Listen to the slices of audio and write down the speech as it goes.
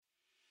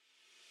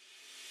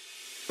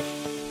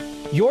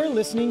You're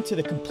listening to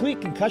the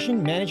Complete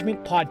Concussion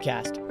Management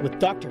Podcast with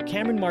Dr.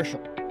 Cameron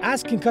Marshall.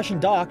 Ask Concussion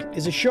Doc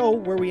is a show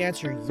where we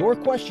answer your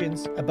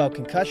questions about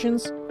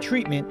concussions,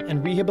 treatment,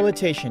 and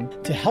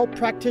rehabilitation to help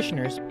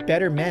practitioners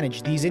better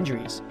manage these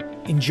injuries.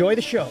 Enjoy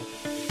the show.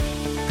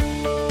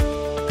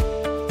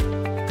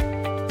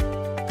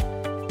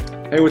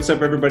 Hey, what's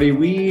up, everybody?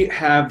 We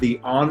have the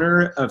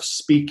honor of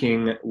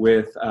speaking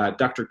with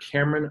Dr.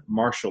 Cameron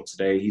Marshall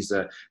today. He's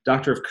a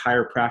doctor of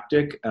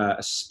chiropractic,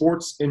 a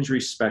sports injury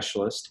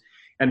specialist,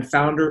 and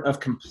founder of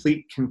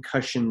Complete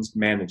Concussions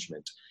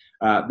Management.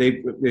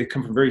 They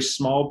come from very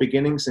small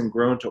beginnings and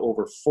grown to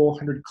over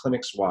 400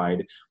 clinics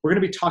wide. We're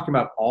going to be talking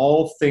about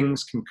all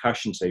things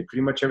concussion today.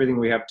 Pretty much everything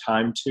we have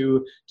time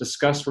to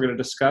discuss, we're going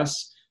to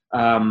discuss.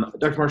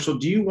 Dr. Marshall,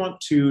 do you want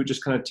to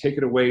just kind of take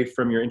it away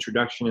from your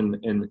introduction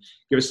and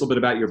give us a little bit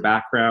about your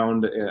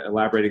background,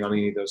 elaborating on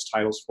any of those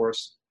titles for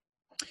us?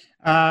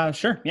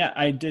 Sure. Yeah,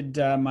 I did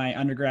my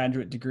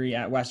undergraduate degree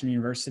at Western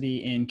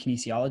University in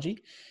kinesiology.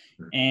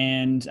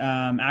 And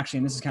actually,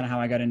 and this is kind of how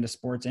I got into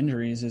sports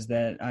injuries, is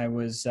that I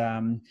was,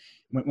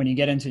 when you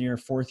get into your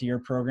fourth year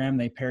program,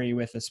 they pair you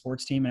with a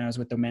sports team, and I was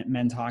with the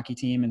men's hockey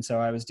team. And so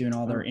I was doing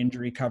all their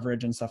injury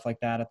coverage and stuff like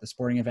that at the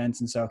sporting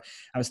events. And so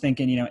I was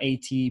thinking, AT,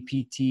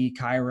 PT,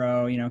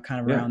 chiro, kind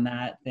of around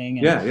that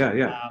thing.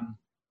 And,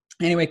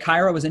 anyway,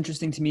 chiro was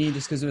interesting to me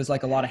just because it was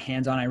like a lot of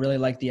hands-on. I really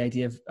liked the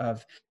idea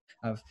of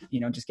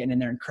just getting in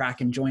there and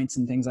cracking joints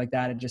and things like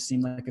that. It just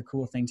seemed like a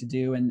cool thing to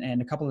do.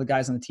 And a couple of the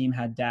guys on the team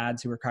had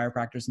dads who were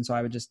chiropractors. And so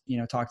I would just,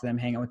 talk to them,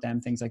 hang out with them,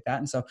 things like that.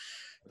 And so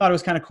I thought it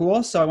was kind of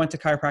cool. So I went to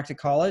chiropractic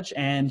college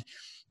and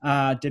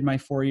did my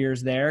 4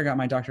 years there, got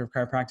my doctor of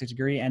chiropractic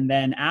degree. And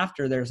then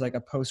after, there's like a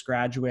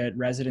postgraduate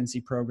residency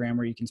program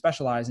where you can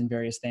specialize in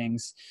various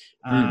things,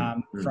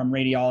 from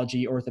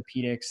radiology,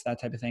 orthopedics,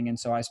 that type of thing. And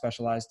so I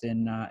specialized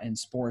in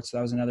sports. So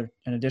that was an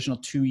additional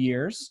 2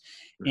 years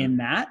in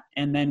that.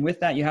 And then with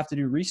that, you have to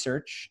do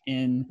research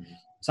in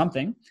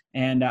something.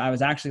 And I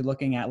was actually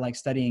looking at like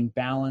studying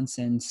balance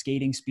and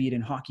skating speed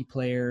and hockey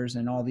players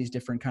and all these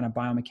different kind of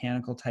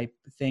biomechanical type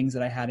things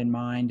that I had in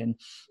mind. And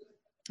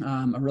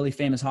a really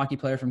famous hockey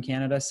player from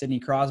Canada, Sidney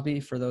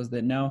Crosby, for those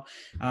that know,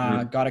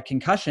 got a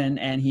concussion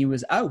and he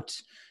was out.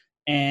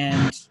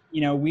 And,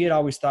 we had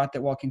always thought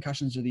that, well,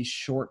 concussions are these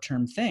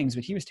short-term things,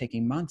 but he was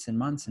taking months and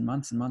months and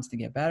months and months to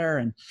get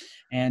better.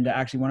 And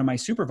actually one of my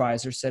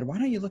supervisors said, why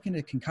don't you look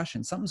into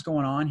concussion? Something's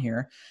going on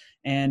here.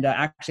 And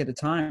actually at the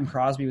time,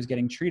 Crosby was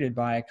getting treated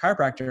by a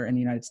chiropractor in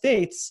the United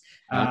States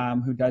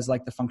who does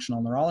like the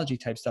functional neurology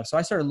type stuff. So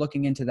I started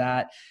looking into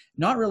that.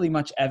 Not really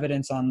much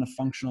evidence on the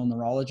functional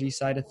neurology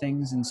side of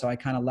things. And so I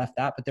kind of left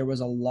that, but there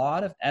was a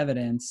lot of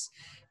evidence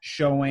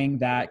showing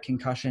that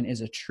concussion is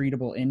a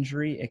treatable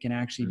injury. It can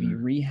actually be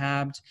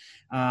rehabbed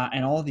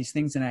and all of these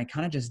things. And I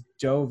kind of just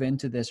dove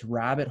into this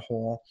rabbit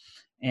hole.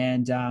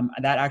 And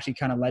that actually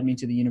kind of led me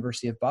to the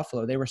University of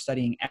Buffalo. They were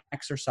studying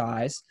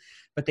exercise,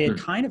 but they had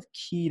kind of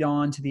keyed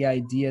on to the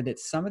idea that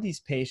some of these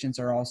patients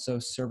are also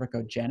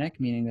cervicogenic,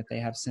 meaning that they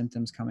have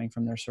symptoms coming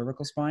from their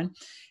cervical spine.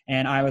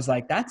 And I was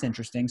like, that's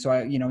interesting. So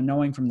I,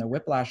 knowing from the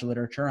whiplash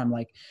literature, I'm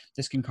like,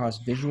 this can cause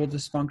visual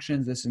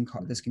dysfunctions. This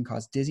can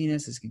cause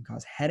dizziness. This can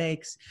cause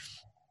headaches.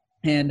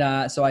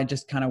 And so I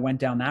just kind of went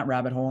down that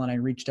rabbit hole and I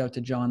reached out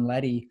to John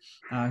Leddy,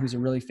 who's a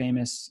really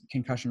famous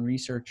concussion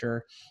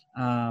researcher.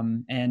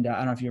 And I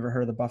don't know if you ever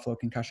heard of the Buffalo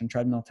concussion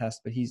treadmill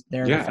test, but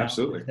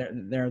absolutely.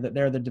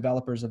 They're the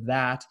developers of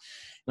that.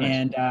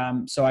 Nice.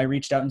 And so I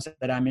reached out and said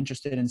that I'm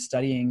interested in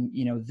studying,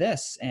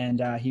 this.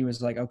 And he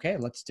was like, okay,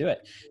 let's do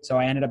it. So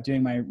I ended up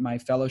doing my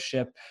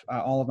fellowship,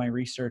 all of my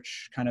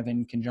research kind of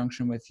in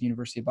conjunction with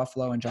University of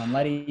Buffalo and John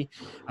Leddy.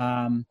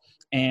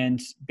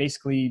 And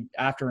basically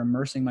after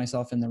immersing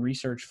myself in the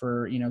research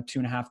for,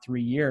 2.5,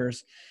 3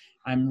 years,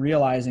 I'm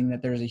realizing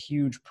that there's a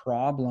huge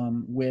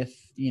problem with,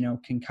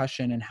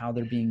 concussion and how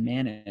they're being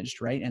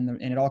managed. Right. And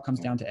it all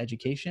comes down to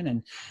education.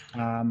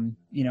 And,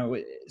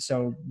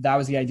 so that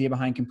was the idea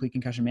behind Complete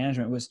Concussion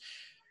Management, was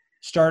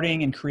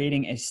starting and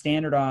creating a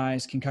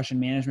standardized concussion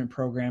management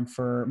program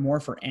for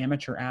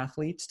amateur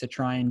athletes to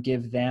try and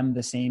give them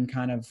the same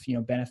kind of,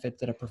 benefit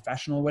that a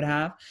professional would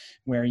have,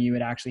 where you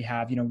would actually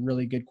have,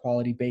 really good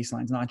quality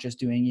baselines, not just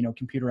doing,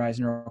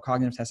 computerized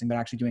neurocognitive testing, but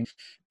actually doing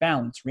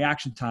balance,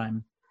 reaction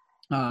time,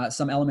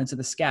 some elements of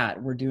the SCAT.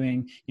 We're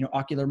doing,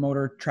 ocular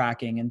motor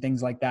tracking and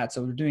things like that.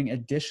 So we're doing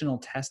additional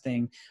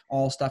testing,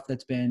 all stuff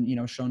that's been,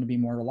 shown to be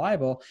more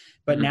reliable.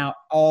 But now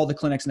all the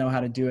clinics know how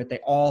to do it. They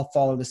all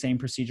follow the same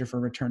procedure for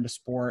return to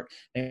sport.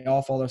 They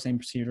all follow the same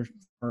procedure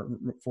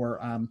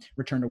for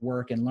return to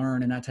work and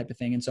learn and that type of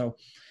thing. And so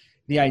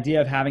the idea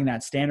of having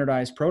that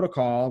standardized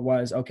protocol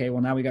was, okay,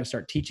 well, now we got to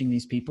start teaching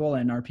these people,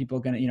 and are people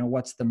going to,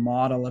 what's the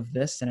model of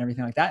this and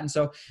everything like that. And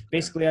so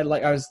basically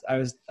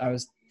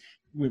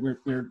we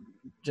were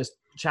just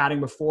chatting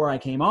before I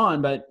came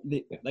on, but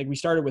we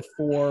started with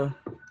 4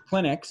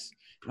 clinics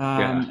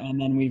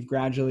And then we've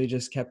gradually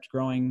just kept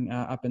growing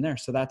up in there.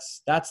 So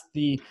that's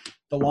the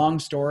long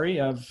story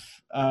of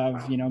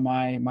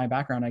my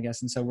background, I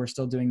guess. And so we're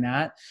still doing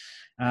that.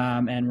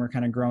 And we're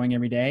kind of growing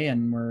every day,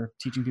 and we're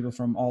teaching people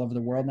from all over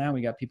the world now.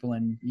 We got people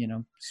in,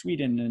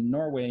 Sweden and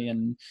Norway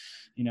and,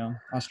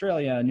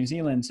 Australia, New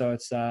Zealand. So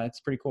it's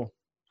pretty cool.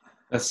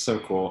 That's so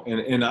cool.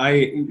 And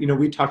I,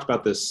 we talked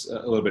about this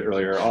a little bit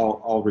earlier.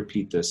 I'll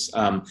repeat this.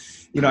 I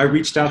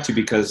reached out to you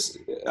because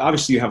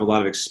obviously you have a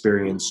lot of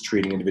experience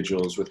treating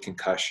individuals with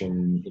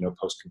concussion,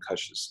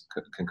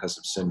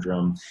 post-concussive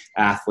syndrome,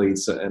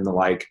 athletes and the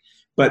like.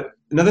 But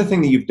another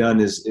thing that you've done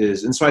is,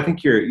 and so I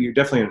think you're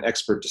definitely an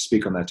expert to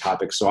speak on that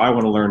topic. So I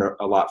want to learn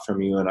a lot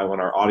from you, and I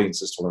want our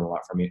audiences to learn a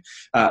lot from you.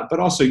 But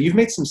also, you've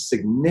made some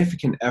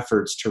significant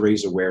efforts to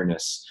raise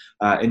awareness,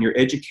 and your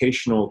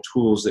educational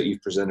tools that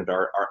you've presented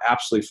are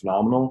absolutely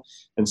phenomenal.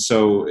 And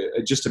so,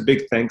 just a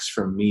big thanks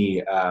from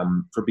me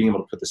for being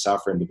able to put this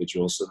out for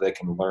individuals so they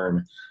can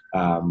learn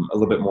a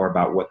little bit more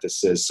about what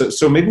this is.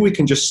 So maybe we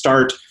can just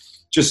start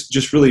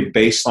just really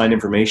baseline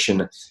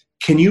information.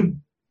 Can you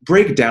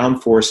break down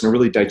for us in a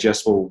really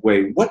digestible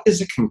way, what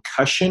is a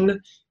concussion?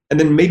 And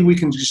then maybe we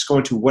can just go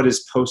into what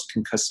is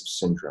post-concussive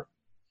syndrome.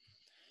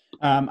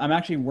 I'm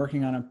actually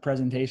working on a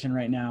presentation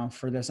right now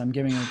for this. I'm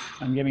giving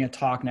a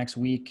talk next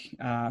week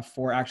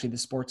for actually the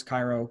Sports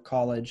Chiro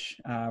College.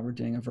 We're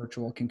doing a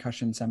virtual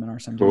concussion seminar.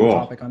 So I'm doing a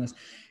topic on this.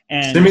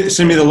 And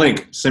send me the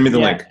link. Send me the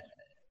link.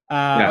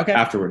 Okay.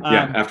 Afterward.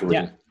 Afterward.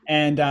 Yeah.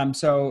 And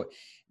so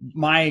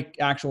my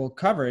actual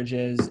coverage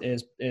is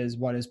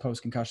what is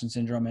post-concussion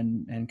syndrome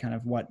and kind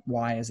of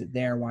why is it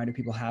there? Why do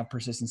people have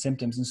persistent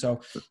symptoms? And so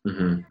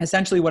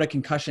essentially what a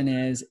concussion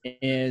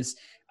is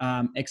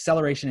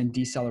acceleration and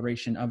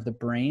deceleration of the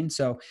brain.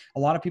 So a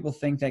lot of people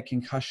think that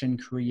concussion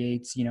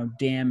creates,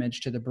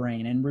 damage to the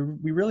brain. And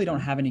we really don't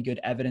have any good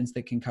evidence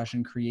that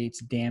concussion creates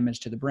damage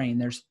to the brain.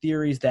 There's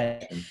theories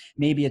that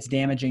maybe it's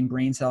damaging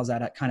brain cells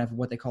at a kind of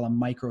what they call a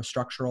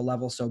microstructural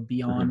level. So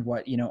beyond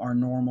what, our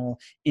normal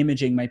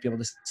imaging might be able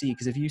to see.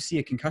 Because if you see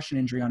a concussion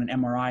injury on an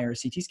MRI or a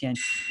CT scan,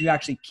 you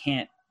actually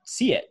can't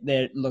see it.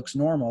 That it looks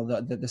normal.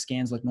 The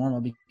scans look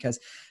normal because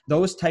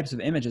those types of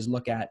images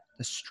look at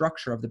the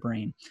structure of the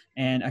brain.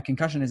 And a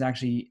concussion is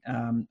actually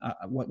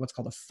what's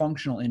called a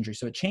functional injury.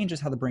 So it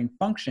changes how the brain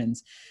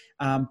functions,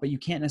 but you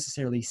can't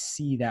necessarily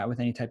see that with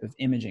any type of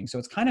imaging. So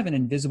it's kind of an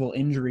invisible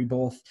injury,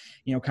 both,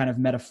 kind of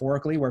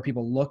metaphorically where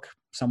people look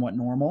somewhat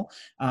normal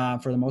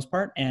for the most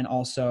part, and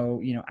also,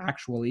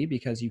 actually,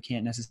 because you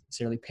can't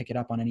necessarily pick it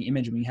up on any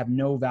image. We have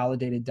no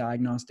validated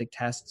diagnostic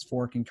tests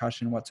for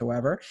concussion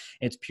whatsoever.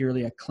 It's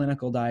purely a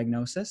clinical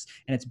diagnosis,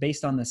 and it's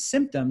based on the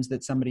symptoms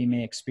that somebody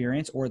may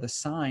experience or the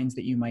signs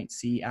that you might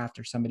see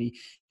after somebody,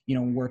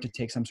 were to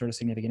take some sort of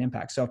significant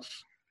impact. So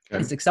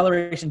it's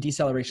acceleration,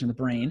 deceleration of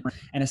the brain.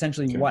 And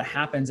essentially what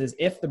happens is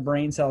if the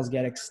brain cells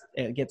get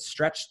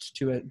stretched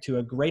to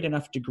a great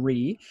enough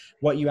degree,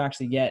 what you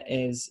actually get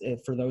is,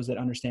 for those that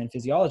understand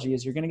physiology,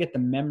 is you're going to get the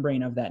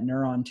membrane of that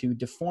neuron to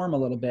deform a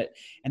little bit.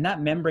 And that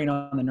membrane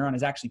on the neuron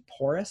is actually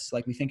porous.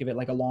 Like we think of it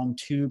like a long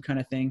tube kind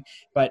of thing,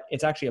 but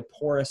it's actually a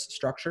porous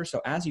structure.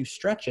 So as you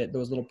stretch it,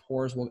 those little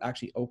pores will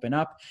actually open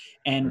up.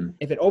 And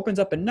if it opens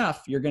up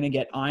enough, you're going to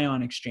get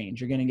ion exchange.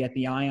 You're going to get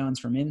the ions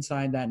from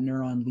inside that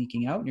neuron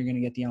leaking out, and you're going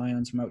to get the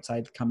ions from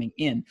outside coming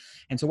in.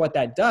 And so what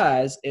that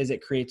does is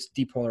it creates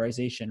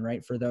depolarization,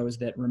 right? For those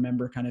that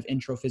remember kind of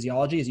intro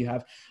physiology, is you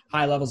have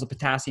high levels of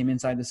potassium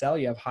inside the cell,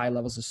 you have high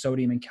levels of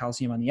sodium and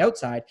calcium on the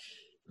outside.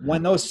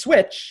 When those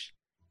switch,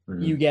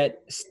 you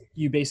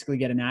basically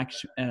get an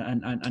action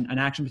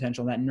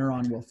potential. That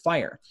neuron will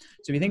fire.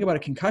 So if you think about a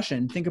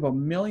concussion, think about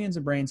millions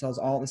of brain cells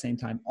all at the same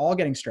time, all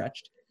getting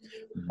stretched,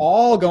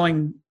 all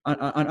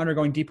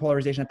undergoing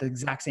depolarization at the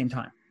exact same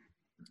time.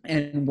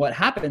 And what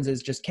happens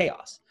is just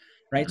chaos,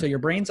 right? So your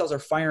brain cells are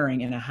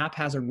firing in a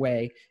haphazard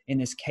way, in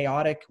this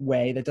chaotic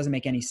way that doesn't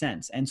make any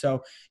sense. And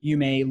so you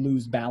may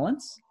lose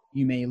balance,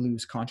 you may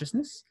lose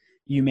consciousness,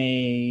 you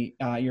may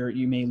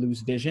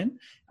lose vision,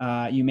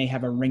 you may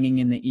have a ringing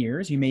in the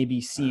ears, you may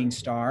be seeing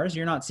stars.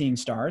 You're not seeing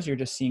stars, you're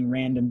just seeing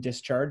random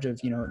discharge of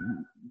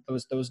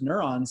those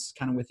neurons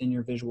kind of within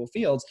your visual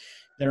fields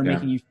that are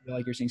making you feel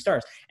like you're seeing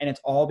stars. And it's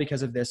all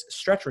because of this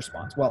stretch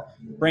response. Well,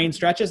 brain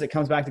stretches, it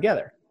comes back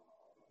together,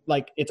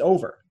 like it's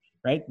over,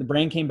 right? The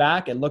brain came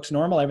back, it looks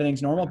normal,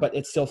 everything's normal, but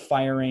it's still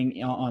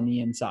firing on the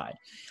inside.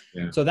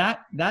 So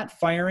that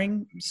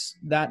firing,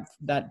 that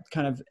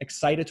kind of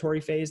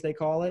excitatory phase, they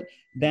call it,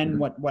 then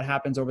what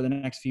happens over the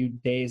next few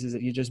days is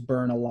that you just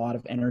burn a lot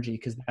of energy,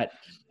 because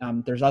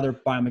there's other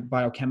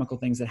biochemical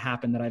things that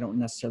happen that I don't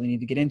necessarily need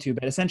to get into,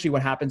 but essentially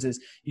what happens is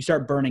you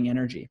start burning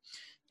energy.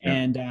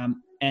 And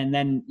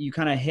then you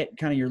kind of hit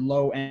kind of your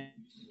low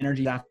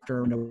energy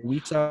after a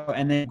week or so,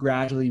 and then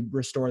gradually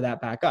restore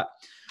that back up.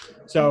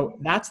 So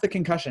that's the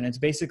concussion. It's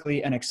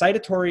basically an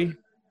excitatory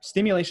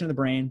stimulation of the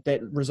brain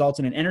that results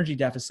in an energy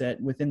deficit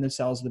within the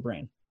cells of the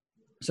brain.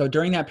 So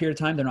during that period of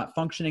time, they're not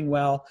functioning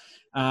well.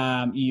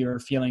 You're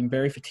feeling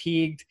very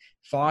fatigued.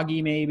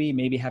 foggy,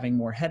 maybe having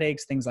more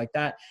headaches, things like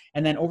that.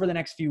 And then over the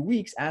next few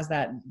weeks, as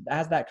that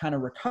kind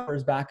of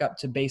recovers back up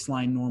to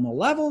baseline normal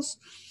levels,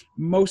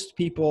 most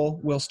people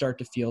will start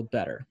to feel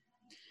better.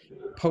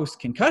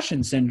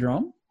 Post-concussion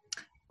syndrome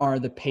are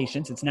the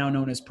patients, it's now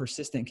known as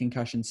persistent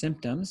concussion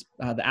symptoms.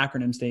 The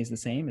acronym stays the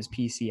same as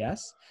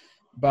PCS,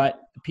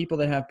 but the people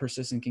that have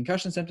persistent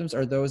concussion symptoms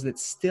are those that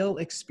still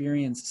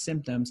experience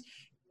symptoms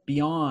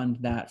beyond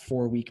that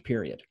 4-week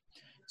period.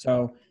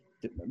 So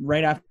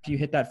right after you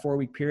hit that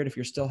 4-week period, if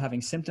you're still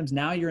having symptoms,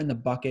 now you're in the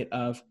bucket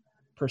of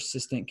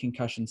persistent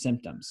concussion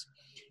symptoms.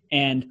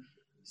 And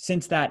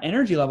since that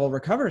energy level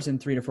recovers in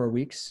 3 to 4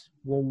 weeks,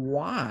 well,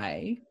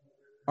 why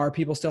are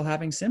people still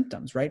having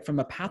symptoms, right? From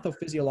a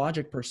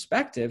pathophysiologic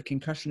perspective,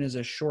 concussion is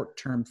a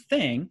short-term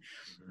thing.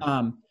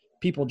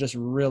 People just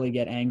really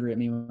get angry at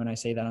me when I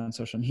say that on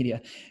social media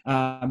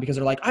because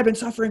they're like, I've been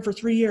suffering for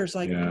 3 years.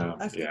 Like,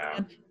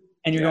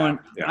 and you're going,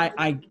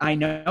 I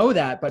know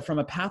that, but from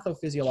a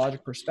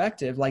pathophysiologic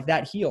perspective, like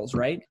that heals,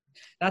 right?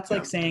 That's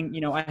like saying,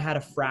 I had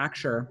a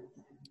fracture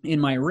in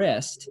my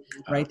wrist,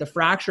 right? The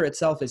fracture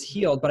itself is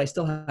healed, but I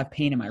still have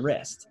pain in my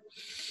wrist.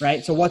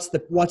 Right. So what's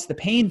the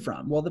pain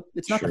from? Well,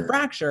 it's not the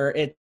fracture.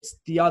 It's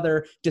the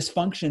other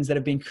dysfunctions that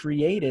have been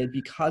created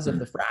because of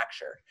the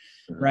fracture.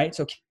 Right.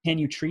 So can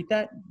you treat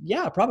that?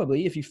 Yeah,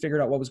 probably. If you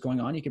figured out what was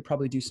going on, you could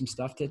probably do some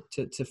stuff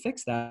to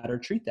fix that or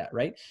treat that.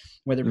 Right.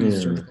 Whether it be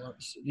surgical,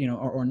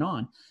 or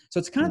non. So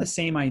it's kind of the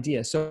same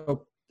idea.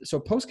 So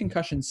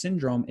post-concussion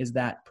syndrome is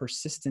that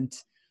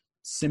persistent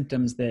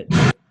symptoms that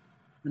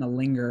kind of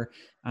linger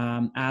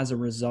as a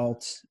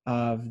result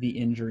of the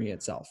injury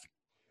itself.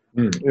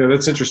 Yeah,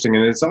 that's interesting.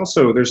 And it's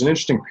also, there's an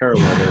interesting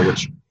parallel there,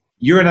 which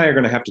you and I are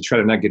going to have to try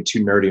to not get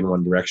too nerdy in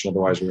one direction.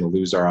 Otherwise, we're going to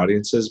lose our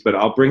audiences. But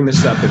I'll bring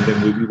this up and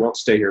then we won't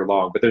stay here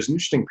long. But there's an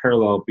interesting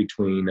parallel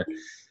between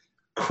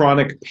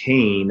chronic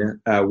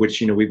pain, which,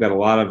 we've got a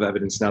lot of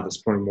evidence now that's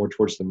pointing more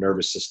towards the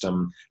nervous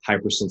system,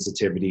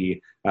 hypersensitivity,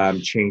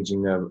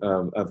 changing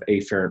of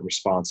afferent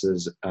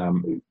responses.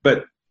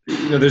 But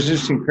there's an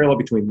interesting parallel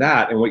between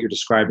that and what you're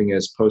describing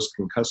as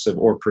post-concussive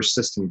or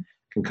persistent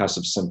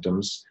concussive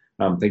symptoms.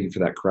 Thank you for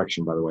that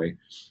correction, by the way.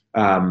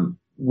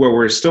 Where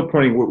we're still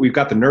pointing, we've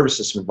got the nervous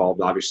system involved,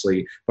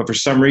 obviously, but for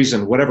some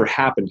reason, whatever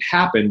happened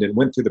and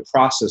went through the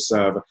process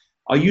of,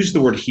 I'll use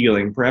the word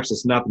healing, perhaps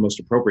it's not the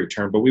most appropriate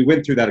term, but we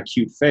went through that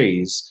acute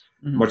phase,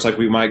 much like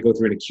we might go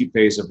through an acute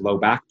phase of low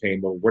back pain,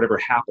 but whatever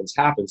happens,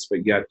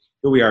 but yet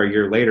here we are a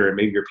year later and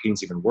maybe your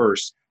pain's even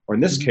worse. Or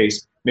in this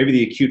case, maybe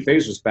the acute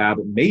phase was bad,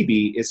 but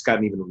maybe it's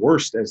gotten even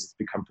worse as it's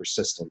become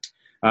persistent.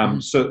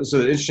 So it's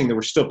interesting that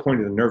we're still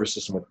pointing to the nervous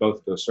system with both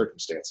of those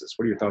circumstances.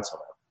 What are your thoughts on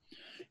that?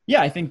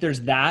 Yeah, I think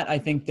there's that. I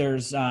think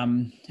there's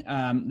kind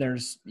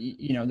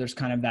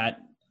of that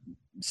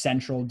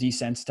central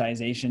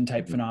desensitization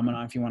type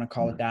phenomenon, if you want to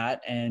call it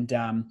that. And,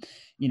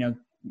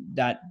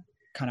 that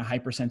kind of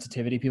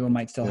hypersensitivity, people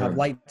might still have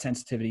light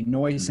sensitivity,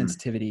 noise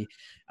sensitivity.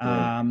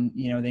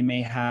 They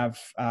may have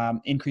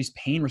increased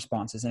pain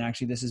responses. And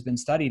actually this has been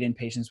studied in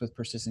patients with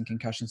persistent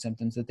concussion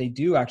symptoms that they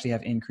do actually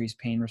have increased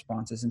pain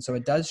responses. And so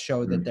it does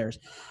show that there's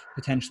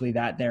potentially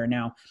that there.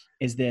 Now,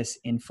 is this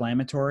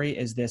inflammatory?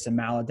 Is this a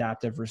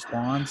maladaptive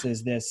response?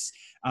 Is this,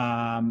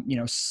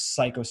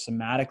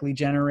 psychosomatically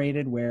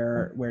generated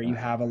where you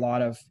have a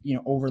lot of,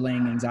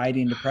 overlaying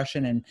anxiety and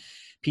depression and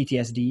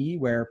PTSD,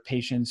 where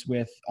patients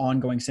with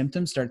ongoing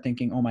symptoms start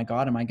thinking, oh my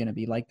God, am I going to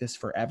be like this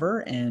forever?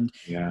 And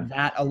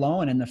that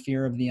alone and the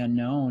fear of the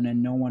unknown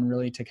and no one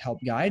really to help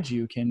guide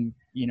you can,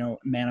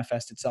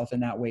 manifest itself in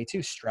that way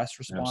too. Stress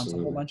response, a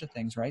whole bunch of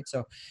things. Right.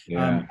 So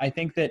I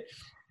think that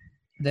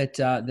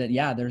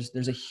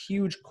there's a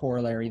huge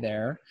corollary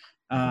there.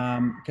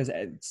 Because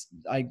it's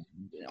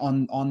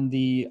on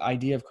the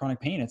idea of chronic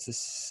pain, it's the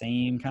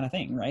same kind of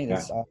thing, right?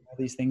 It's all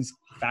these things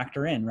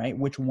factor in, right?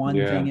 Which one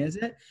thing is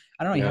it?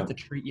 I don't know. You have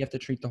to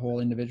treat the whole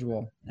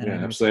individual.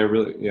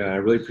 Absolutely. I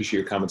really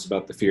appreciate your comments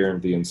about the fear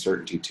and the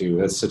uncertainty too.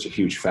 That's such a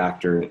huge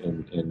factor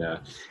in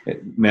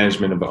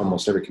management of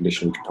almost every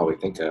condition we could probably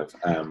think of.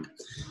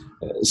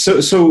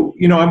 So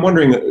I'm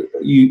wondering.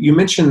 You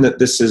mentioned that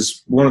this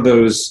is one of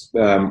those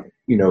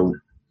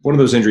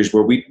injuries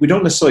where we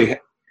don't necessarily.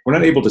 We're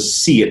not able to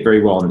see it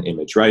very well in an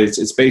image, right?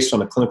 It's based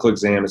on a clinical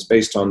exam. It's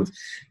based on,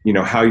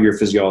 how your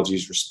physiology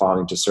is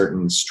responding to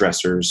certain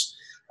stressors.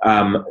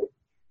 I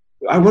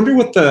wonder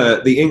what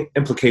the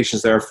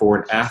implications there are for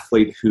an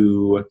athlete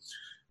who,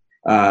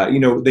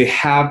 they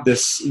have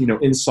this,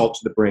 insult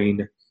to the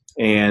brain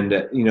and,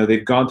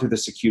 they've gone through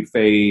this acute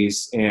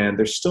phase and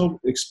they're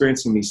still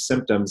experiencing these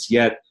symptoms,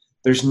 yet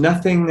there's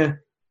nothing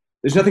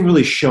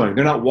really showing.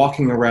 They're not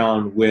walking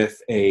around with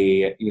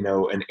an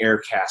air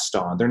cast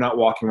on. They're not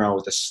walking around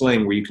with a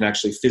sling where you can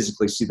actually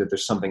physically see that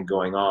there's something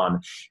going on.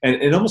 And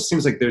it almost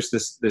seems like there's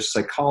this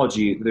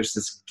psychology, there's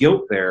this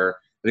guilt there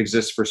that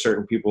exists for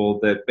certain people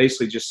that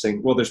basically just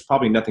think, well, there's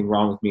probably nothing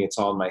wrong with me. It's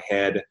all in my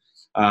head.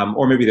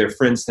 Or maybe their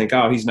friends think,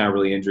 oh, he's not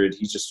really injured.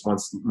 He just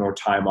wants more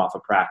time off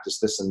of practice,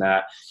 this and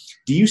that.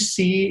 Do you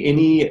see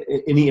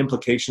any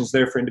implications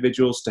there for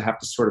individuals to have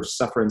to sort of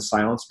suffer in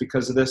silence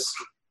because of this?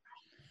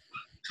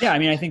 Yeah, I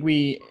mean, I think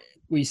we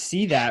we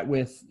see that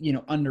with,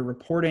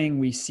 underreporting.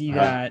 We see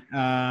that,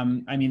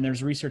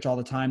 there's research all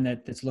the time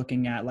that's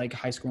looking at like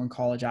high school and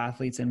college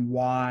athletes and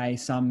why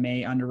some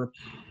may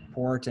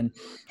underreport. And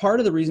part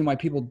of the reason why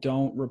people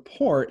don't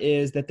report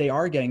is that they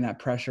are getting that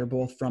pressure,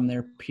 both from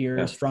their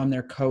peers, from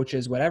their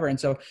coaches, whatever. And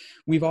so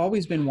we've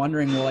always been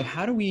wondering, well, like,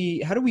 how do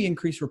we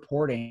increase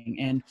reporting?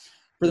 And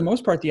for the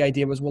most part, the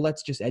idea was, well,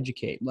 let's just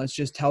educate. Let's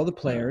just tell the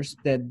players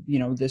that,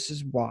 this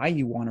is why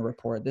you want to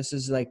report. This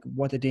is like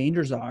what the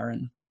dangers are.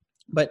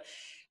 But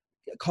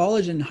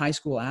college and high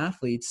school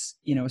athletes,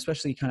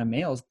 especially kind of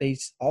males, they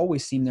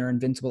always seem they're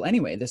invincible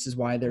anyway. This is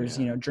why there's,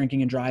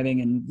 drinking and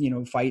driving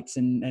and, fights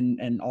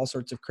and all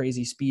sorts of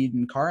crazy speed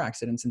and car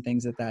accidents and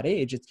things at that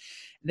age.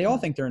 They all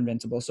think they're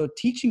invincible. So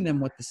teaching them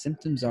what the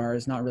symptoms are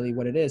is not really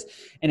what it is.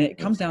 And it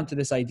comes down to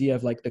this idea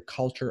of like the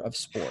culture of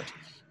sport,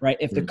 right?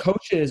 If the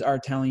coaches are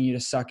telling you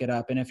to suck it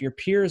up, and if your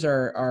peers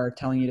are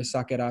telling you to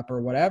suck it up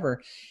or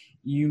whatever,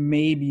 you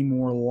may be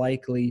more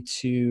likely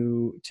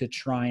to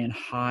try and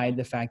hide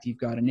the fact you've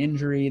got an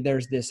injury.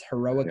 There's this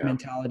heroic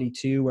mentality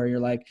too, where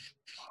you're like,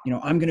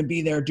 I'm going to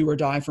be there, do or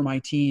die for my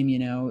team,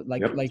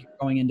 like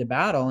going into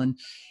battle. And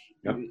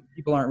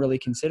people aren't really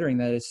considering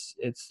that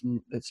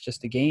it's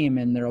just a game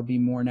and there'll be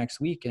more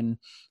next week. And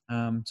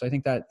so I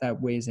think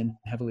that weighs in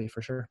heavily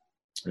for sure.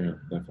 Yeah,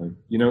 definitely.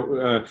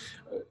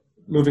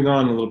 Moving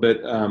on a little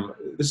bit,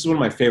 this is one of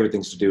my favorite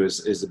things to do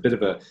is a bit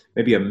of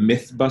maybe a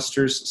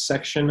Mythbusters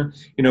section.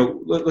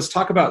 Let's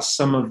talk about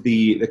some of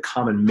the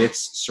common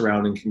myths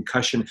surrounding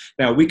concussion.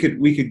 Now we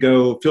could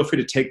go, feel free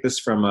to take this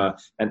from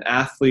an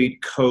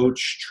athlete,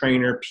 coach,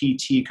 trainer,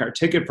 PT,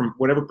 take it from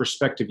whatever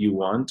perspective you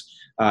want.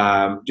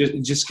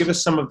 Just give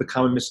us some of the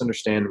common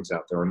misunderstandings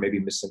out there, or maybe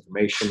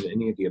misinformation,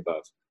 any of the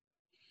above.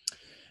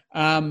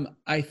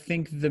 I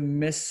think the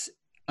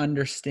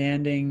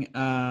misunderstanding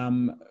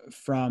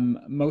from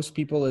most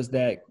people is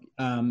that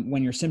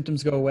when your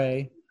symptoms go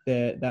away,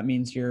 that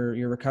means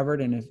you're recovered,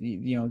 and if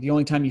the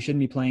only time you shouldn't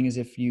be playing is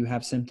if you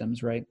have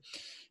symptoms, right?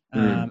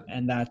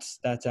 And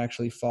that's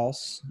actually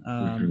false.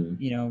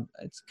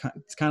 It's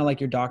kind of like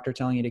your doctor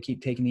telling you to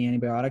keep taking the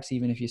antibiotics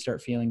even if you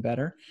start feeling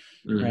better,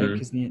 right?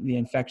 Because the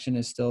infection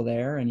is still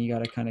there, and you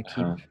got to kind of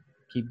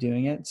keep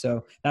doing it.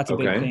 So that's a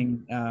big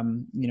thing.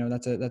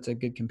 That's a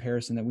good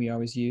comparison that we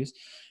always use.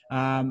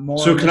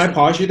 So can I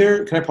pause you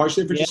there? Can I pause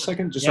you there for just a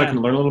second, just so I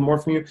can learn a little more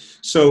from you?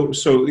 So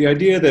the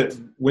idea that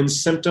when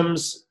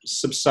symptoms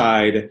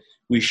subside,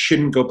 we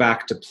shouldn't go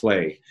back to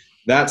play.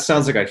 That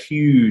sounds like a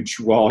huge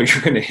wall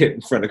you're going to hit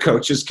in front of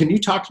coaches. Can you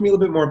talk to me a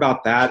little bit more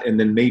about that, and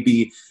then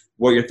maybe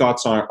what your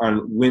thoughts are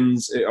on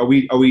wins? Are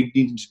we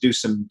needing to do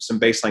some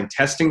baseline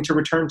testing to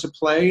return to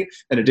play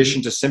in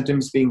addition to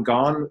symptoms being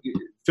gone?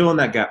 Fill in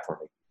that gap for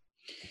me.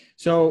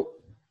 So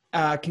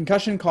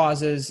concussion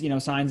causes,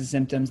 signs and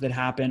symptoms that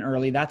happen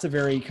early. That's a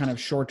very kind of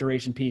short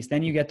duration piece.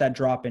 Then you get that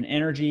drop in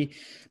energy,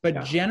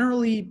 but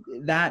generally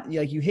that,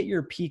 you hit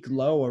your peak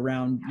low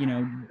around,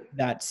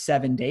 that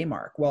 7-day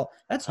mark. Well,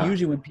 that's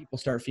usually when people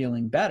start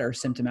feeling better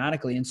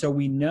symptomatically. And so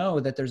we know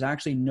that there's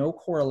actually no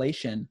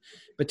correlation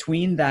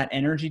between that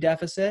energy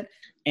deficit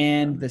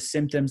and the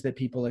symptoms that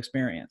people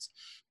experience.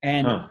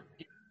 And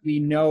we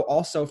know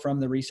also from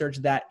the research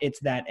that it's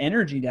that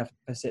energy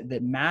deficit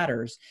that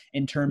matters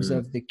in terms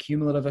of the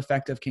cumulative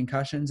effect of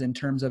concussions, in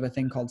terms of a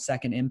thing called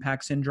second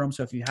impact syndrome.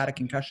 So if you had a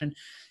concussion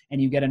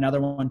and you get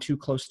another one too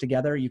close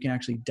together, you can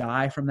actually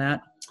die from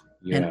that.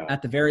 And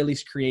at the very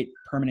least create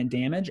permanent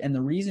damage. And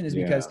the reason is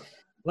because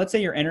let's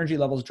say your energy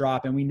levels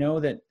drop, and we know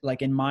that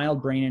like in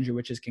mild brain injury,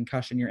 which is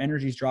concussion, your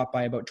energy's dropped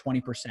by about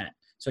 20%.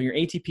 So your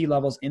ATP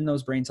levels in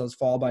those brain cells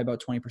fall by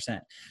about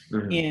 20%.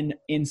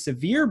 In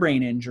severe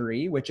brain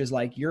injury, which is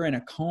like you're in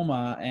a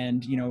coma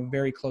and,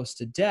 very close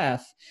to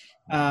death,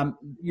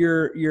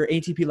 your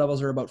ATP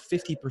levels are about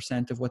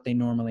 50% of what they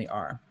normally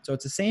are. So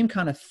it's the same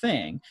kind of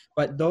thing,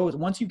 but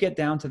once you get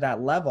down to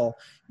that level,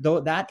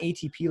 that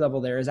ATP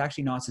level there is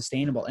actually not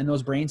sustainable, and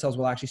those brain cells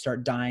will actually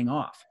start dying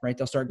off, right?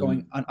 They'll start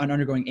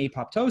undergoing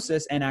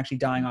apoptosis and actually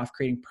dying off,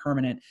 creating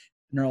permanent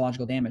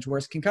neurological damage.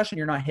 Whereas concussion,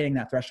 you're not hitting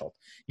that threshold.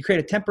 You create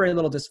a temporary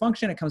little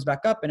dysfunction, it comes back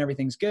up and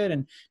everything's good.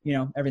 And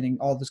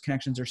all those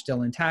connections are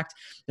still intact.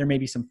 There may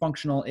be some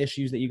functional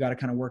issues that you got to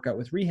kind of work out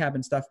with rehab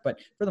and stuff, but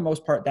for the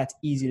most part, that's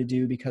easy to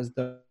do because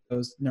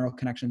those neural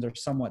connections are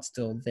somewhat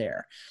still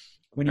there.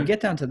 When you get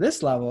down to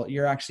this level,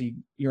 you're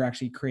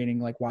actually creating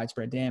like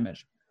widespread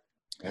damage.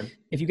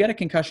 If you get a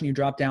concussion, you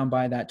drop down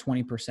by that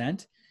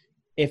 20%.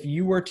 If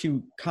you were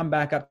to come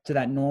back up to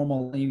that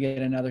normal, you get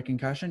another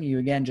concussion, you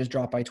again just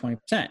drop by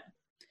 20%.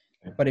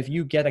 But if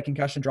you get a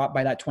concussion, drop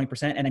by that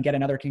 20% and then get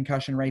another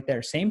concussion right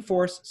there, same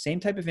force, same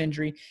type of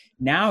injury,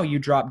 now you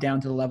drop down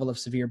to the level of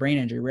severe brain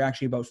injury. We're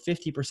actually about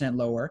 50%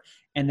 lower,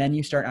 and then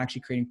you start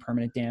actually creating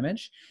permanent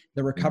damage.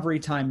 The recovery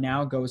time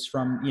now goes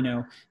from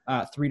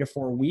 3 to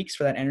 4 weeks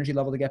for that energy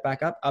level to get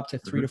back up to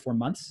 3 to 4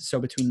 months. So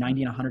between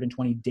 90 and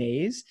 120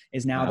 days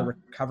is now the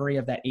recovery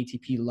of that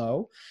ATP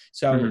low.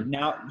 So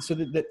now,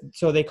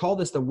 so they call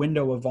this the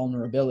window of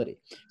vulnerability.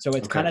 So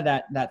it's kind of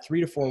that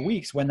 3 to 4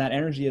 weeks when that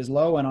energy is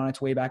low and on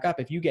its way back up.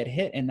 If you get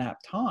hit in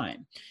that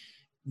time,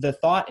 the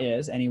thought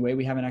is, anyway,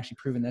 we haven't actually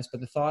proven this,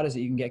 but the thought is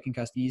that you can get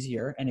concussed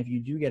easier. And if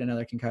you do get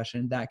another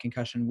concussion, that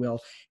concussion will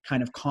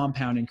kind of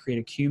compound and create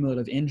a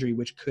cumulative injury,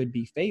 which could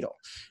be fatal.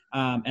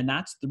 And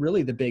that's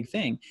really the big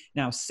thing.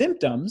 Now,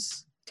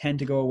 symptoms tend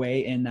to go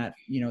away in that,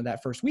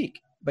 that first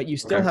week, but you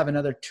still have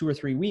another 2 or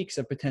 3 weeks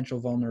of potential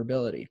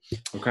vulnerability.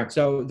 Okay.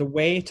 So the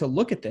way to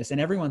look at this, and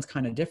everyone's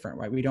kind of different,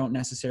 right? We don't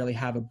necessarily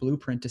have a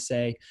blueprint to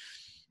say,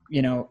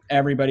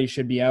 everybody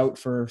should be out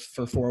for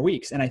 4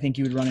 weeks. And I think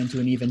you would run into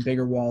an even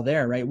bigger wall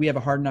there, right? We have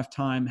a hard enough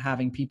time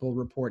having people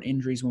report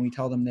injuries when we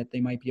tell them that they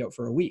might be out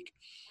for a week,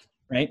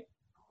 right?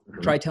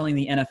 Mm-hmm. Try telling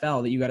the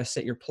NFL that you got to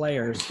sit your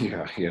players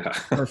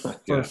for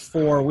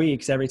 4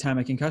 weeks every time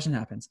a concussion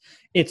happens.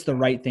 It's the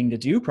right thing to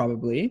do,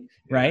 probably,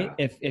 right?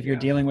 If you're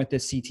dealing with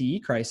this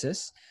CTE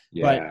crisis,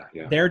 but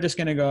they're just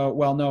going to go,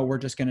 well, no, we're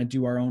just going to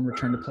do our own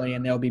return to play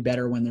and they'll be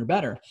better when they're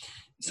better.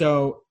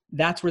 So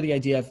that's where the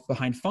idea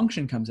behind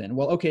function comes in.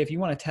 Well, okay, if you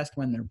want to test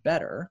when they're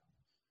better,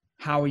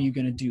 how are you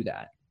going to do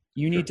that?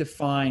 You need to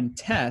find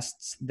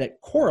tests that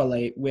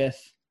correlate with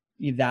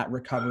that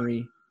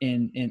recovery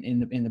in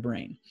the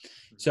brain.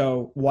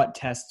 So what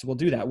tests will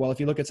do that? Well, if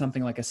you look at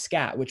something like a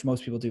SCAT, which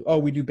most people do,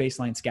 we do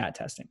baseline SCAT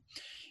testing.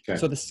 Okay.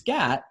 So the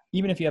SCAT,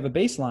 even if you have a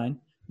baseline,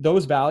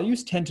 those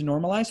values tend to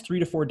normalize 3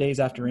 to 4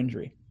 days after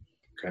injury.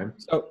 Okay.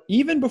 So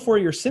even before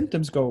your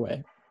symptoms go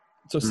away,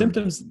 so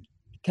symptoms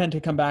tend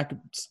to come back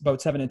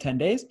about 7 to 10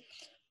 days.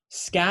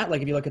 SCAT,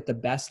 like if you look at the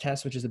BEST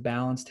test, which is a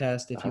balance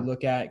test, if you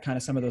look at kind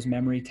of some of those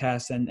memory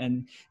tests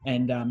and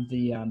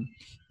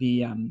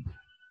the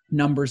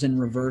numbers in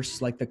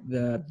reverse, like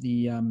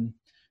the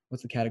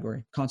what's the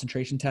category?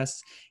 Concentration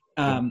tests.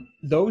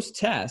 Those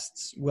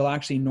tests will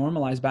actually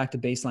normalize back to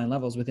baseline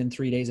levels within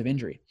 3 days of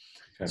injury.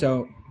 Okay.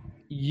 So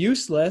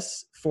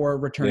useless for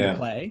return to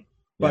play,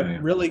 but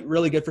really,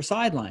 really good for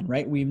sideline,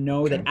 right? We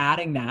know that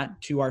adding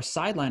that to our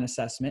sideline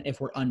assessment,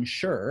 if we're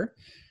unsure,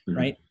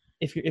 right?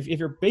 If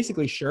you're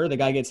basically sure the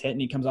guy gets hit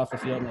and he comes off the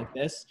field like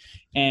this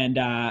and,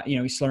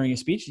 he's slurring his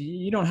speech,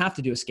 you don't have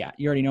to do a SCAT.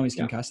 You already know he's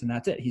concussed and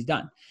that's it. He's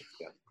done.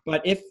 Yeah.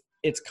 But if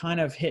it's kind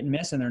of hit and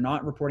miss and they're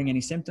not reporting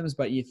any symptoms,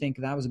 but you think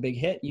that was a big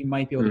hit, you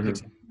might be able to pick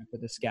something up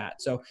with a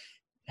SCAT. So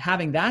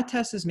having that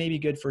test is maybe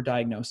good for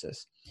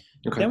diagnosis.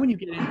 Okay. Then when you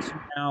get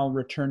into now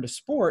return to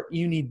sport,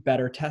 you need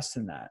better tests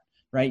than that.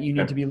 Right? You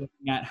need to be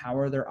looking at how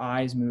are their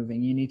eyes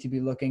moving. You need to be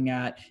looking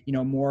at,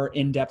 more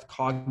in-depth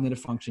cognitive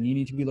function. You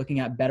need to be looking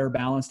at better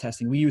balance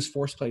testing. We use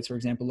force plates, for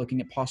example, looking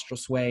at postural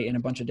sway in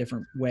a bunch of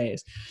different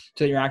ways.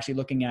 So you're actually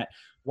looking at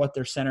what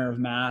their center of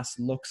mass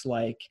looks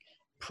like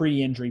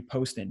pre-injury,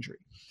 post-injury.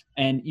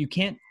 And you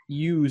can't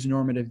use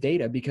normative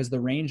data because the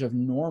range of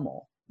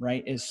normal,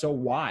 right, is so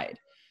wide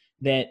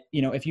that,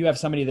 if you have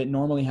somebody that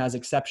normally has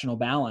exceptional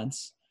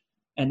balance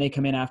and they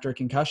come in after a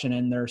concussion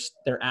and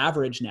they're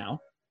average now,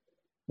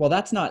 well,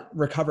 that's not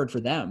recovered for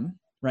them,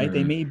 right? Mm-hmm.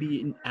 They may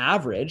be an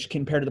average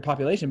compared to the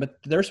population, but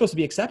they're supposed to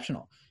be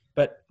exceptional.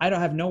 But I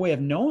don't have no way of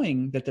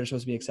knowing that they're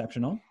supposed to be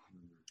exceptional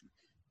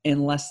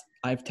unless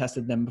I've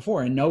tested them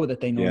before and know that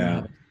they normally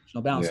have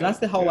exceptional balance. So that's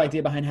the whole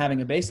idea behind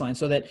having a baseline,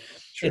 so that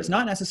it's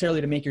not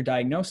necessarily to make your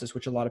diagnosis,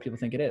 which a lot of people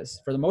think it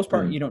is. For the most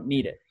part, you don't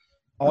need it.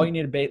 All you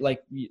need to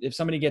like if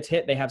somebody gets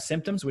hit, they have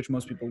symptoms, which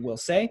most people will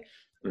say,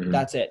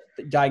 that's it.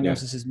 The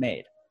diagnosis is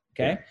made.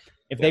 Okay.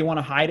 If they want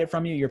to hide it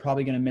from you, you're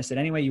probably going to miss it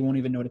anyway. You won't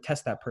even know to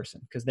test that person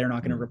because they're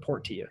not going to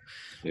report to you.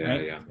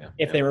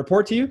 If they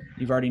report to you,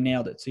 you've already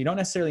nailed it. So you don't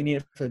necessarily need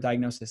it for the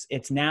diagnosis.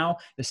 It's now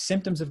the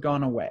symptoms have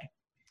gone away.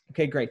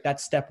 Okay, great.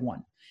 That's step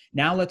one.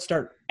 Now let's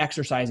start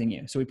exercising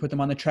you. So we put them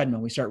on the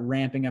treadmill. We start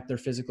ramping up their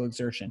physical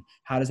exertion.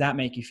 How does that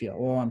make you feel?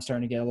 Oh, I'm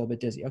starting to get a little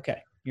bit dizzy.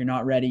 Okay. You're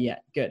not ready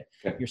yet. Good.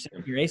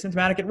 You're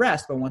asymptomatic at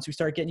rest, but once we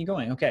start getting you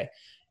going, okay.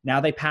 Now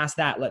they pass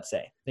that, let's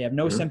say. They have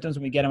no symptoms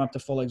when we get them up to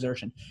full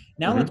exertion.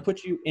 Now let's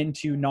put you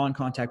into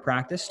non-contact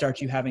practice,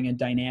 start you having a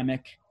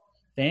dynamic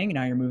thing.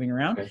 Now you're moving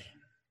around. Okay.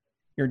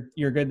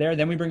 You're good there.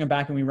 Then we bring them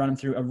back and we run them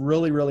through a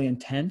really, really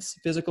intense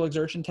physical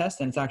exertion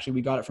test. And it's actually,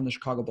 we got it from the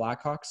Chicago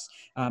Blackhawks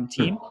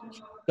team.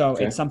 So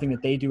it's something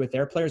that they do with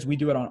their players. We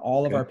do it on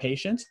all of our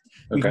patients.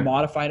 We've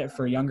modified it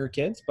for younger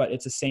kids, but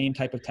it's the same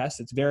type of test.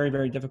 It's very,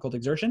 very difficult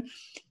exertion.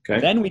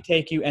 Then we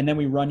take you and then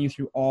we run you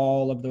through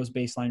all of those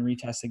baseline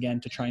retests again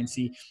to try and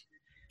see,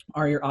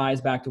 are your eyes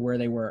back to where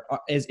they were?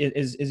 Is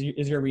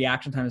your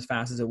reaction time as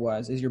fast as it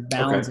was? Is your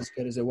balance as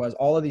good as it was?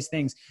 All of these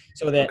things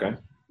so that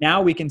now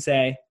we can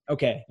say,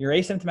 okay, you're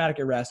asymptomatic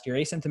at rest, you're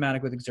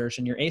asymptomatic with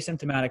exertion, you're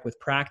asymptomatic with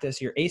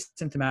practice, you're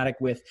asymptomatic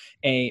with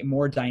a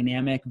more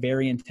dynamic,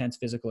 very intense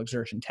physical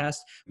exertion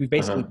test. We've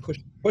basically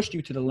pushed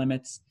you to the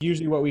limits.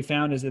 Usually what we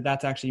found is that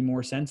that's actually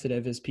more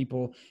sensitive, is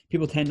people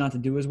tend not to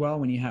do as well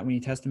when you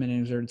test them in an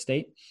exerted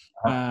state.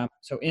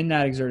 So in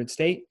that exerted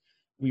state,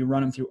 we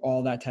run them through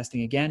all that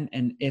testing again.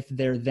 And if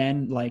they're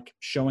then like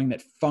showing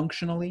that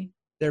functionally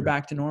they're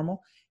back to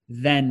normal,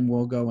 then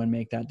we'll go and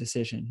make that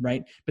decision,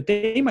 right? But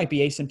they might be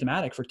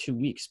asymptomatic for 2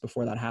 weeks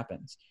before that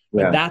happens.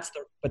 But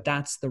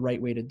that's the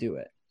right way to do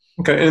it.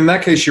 Okay. And in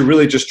that case, you're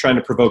really just trying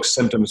to provoke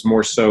symptoms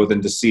more so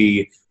than to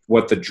see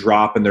what the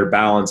drop in their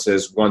balance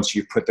is once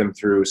you put them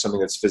through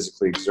something that's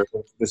physically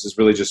exerting. This is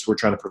really just, we're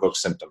trying to provoke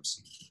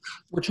symptoms.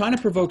 We're trying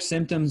to provoke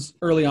symptoms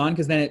early on,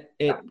 because then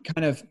it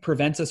kind of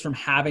prevents us from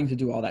having to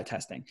do all that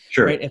testing.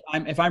 Sure. Right?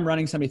 If I'm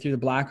running somebody through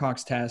the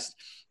Blackhawks test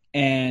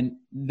and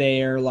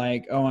they're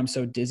like, oh, I'm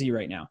so dizzy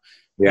right now.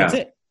 Yeah. That's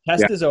it.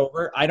 Test is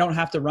over. I don't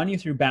have to run you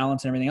through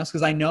balance and everything else,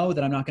 because I know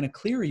that I'm not going to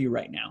clear you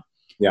right now.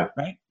 Yeah.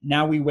 Right.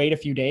 Now we wait a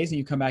few days and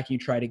you come back and you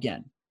try it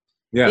again.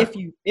 Yeah.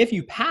 If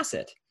you pass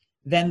it,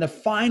 then the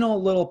final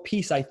little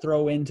piece I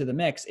throw into the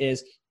mix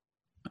is,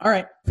 all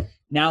right,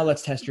 now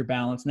let's test your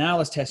balance. Now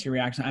let's test your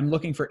reaction. I'm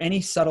looking for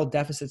any subtle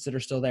deficits that are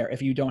still there.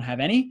 If you don't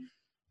have any,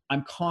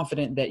 I'm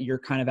confident that you're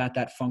kind of at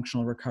that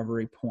functional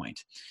recovery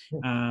point.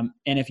 And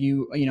if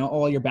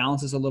your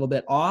balance is a little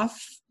bit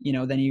off,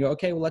 then you go,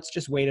 okay, well, let's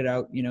just wait it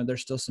out.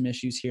 There's still some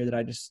issues here that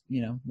I just,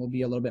 will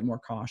be a little bit more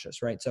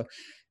cautious, right? So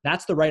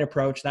that's the right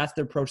approach. That's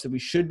the approach that we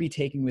should be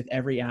taking with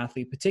every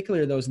athlete,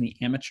 particularly those in the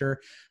amateur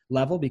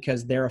level,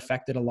 because they're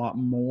affected a lot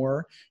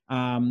more,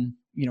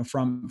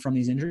 from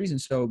these injuries. And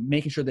so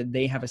making sure that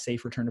they have a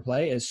safe return to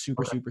play is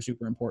super, super,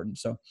 super important.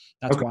 So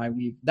that's why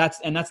that's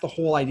the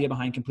whole idea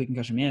behind complete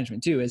concussion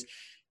management too, is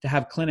to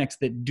have clinics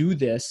that do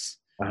this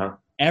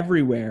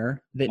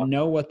everywhere, that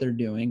know what they're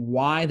doing,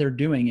 why they're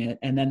doing it.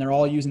 And then they're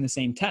all using the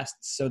same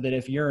tests, so that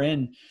if you're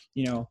in,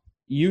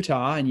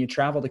 Utah and you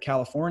travel to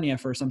California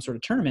for some sort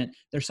of tournament,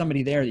 there's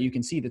somebody there that you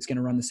can see that's going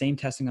to run the same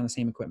testing on the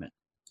same equipment.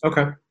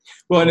 Okay.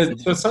 Well, and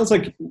so it sounds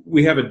like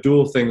we have a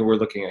dual thing that we're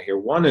looking at here.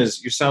 One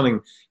is you're sounding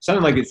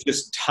like it's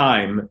just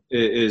time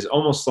is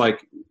almost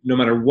like no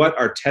matter what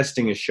our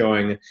testing is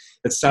showing,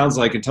 it sounds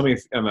like, and tell me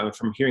if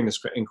I'm hearing this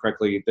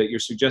incorrectly, that you're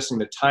suggesting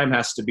that time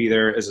has to be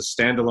there as a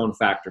standalone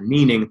factor,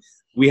 meaning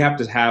we have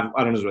to have,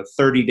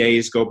 30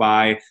 days go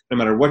by. No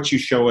matter what you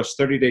show us,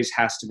 30 days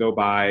has to go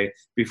by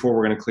before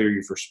we're going to clear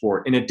you for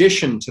sport. In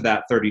addition to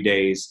that 30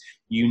 days,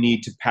 you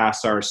need to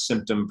pass our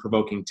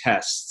symptom-provoking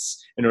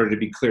tests in order to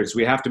be cleared. So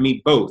we have to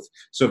meet both.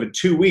 So if in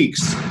 2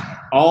 weeks,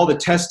 all the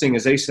testing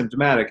is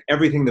asymptomatic,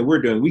 everything that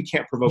we're doing, we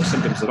can't provoke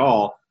symptoms at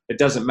all, it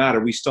doesn't matter.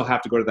 We still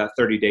have to go to that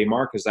 30-day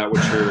mark. Is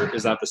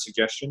that the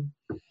suggestion?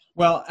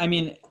 Well,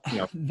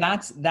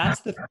 that's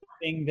the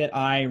thing that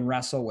I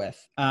wrestle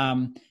with.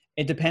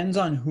 It depends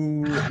on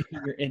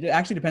it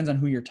actually depends on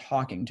who you're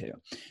talking to.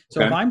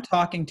 So if I'm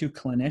talking to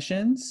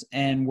clinicians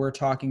and we're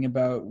talking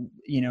about,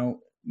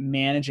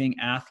 managing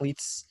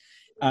athletes,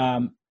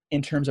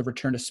 in terms of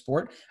return to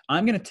sport,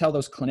 I'm going to tell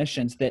those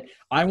clinicians that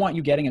I want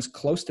you getting as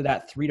close to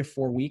that 3 to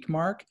 4 week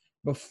mark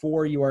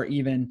before you are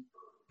even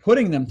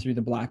putting them through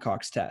the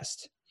Blackhawks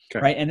test.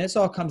 Okay. Right. And this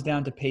all comes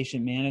down to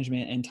patient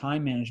management and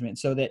time management,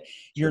 so that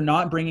you're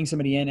not bringing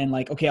somebody in and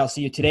like, okay, I'll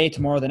see you today,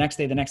 tomorrow, the next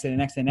day, the next day, the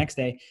next day, next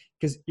day,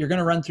 because you're going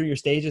to run through your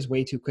stages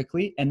way too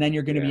quickly. And then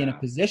you're going to be in a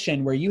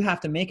position where you have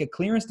to make a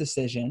clearance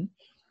decision,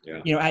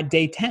 at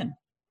day 10.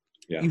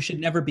 Yeah. You should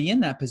never be in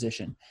that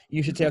position.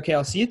 You should say, okay,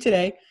 I'll see you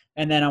today.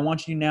 And then I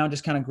want you now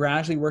just kind of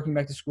gradually working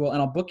back to school,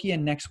 and I'll book you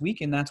in next week.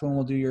 And that's when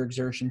we'll do your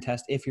exertion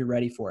test if you're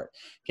ready for it.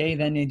 Okay.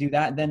 Then you do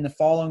that. Then the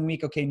following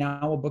week, okay,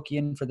 now we'll book you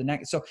in for the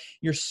next. So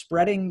you're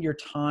spreading your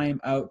time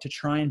out to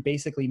try and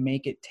basically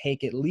make it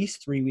take at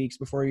least 3 weeks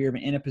before you're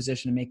even in a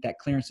position to make that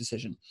clearance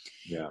decision.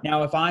 Yeah.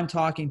 Now, if I'm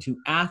talking to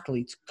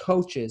athletes,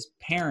 coaches,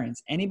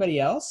 parents, anybody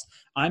else,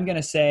 I'm going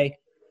to say,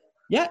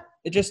 yeah,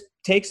 it just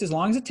takes as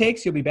long as it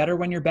takes. You'll be better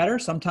when you're better.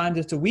 Sometimes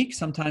it's a week,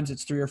 sometimes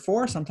it's 3 or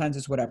 4, sometimes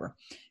it's whatever.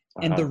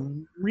 And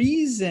the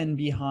reason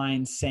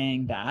behind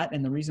saying that,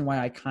 and the reason why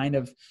I kind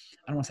of,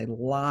 I don't want to say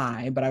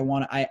lie, but I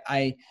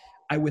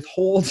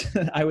withhold,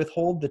 I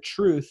withhold the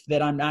truth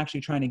that I'm actually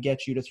trying to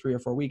get you to 3 or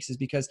 4 weeks, is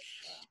because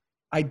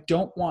I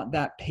don't want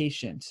that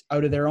patient,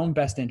 out of their own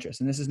best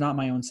interest, and this is not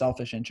my own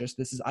selfish interest,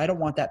 I don't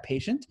want that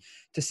patient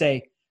to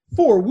say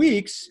 4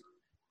 weeks,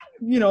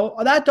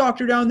 that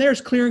doctor down there is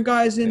clearing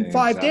guys in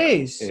 5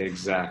 days.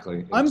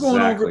 Exactly.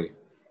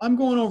 I'm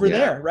going over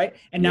there, right?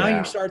 And now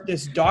you start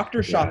this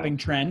doctor shopping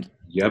trend.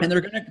 Yep. And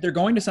they're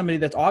going to somebody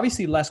that's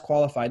obviously less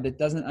qualified, that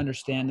doesn't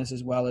understand this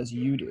as well as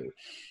you do.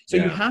 So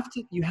you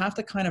have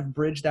to kind of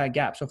bridge that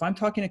gap. So if I'm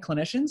talking to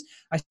clinicians,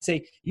 I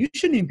say you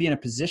shouldn't even be in a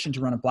position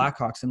to run a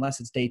Blackhawks unless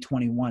it's day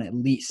 21 at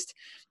least,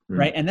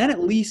 right? And then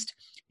at least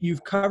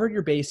you've covered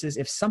your bases.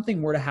 If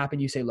something were to happen,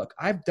 you say, look,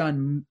 I've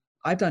done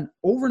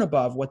over and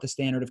above what the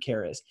standard of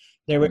care is.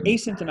 They were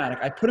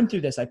asymptomatic. I put them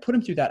through this. I put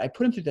them through that. I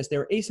put them through this. They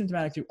were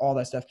asymptomatic through all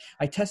that stuff.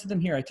 I tested them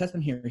here. I tested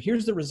them here.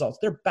 Here's the results.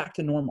 They're back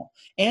to normal.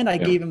 And I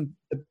gave them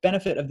the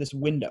benefit of this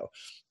window.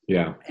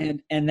 Yeah.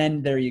 And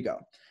then there you go.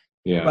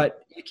 Yeah.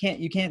 But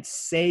you can't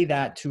say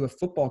that to a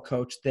football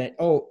coach that,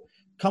 oh,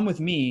 come with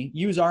me,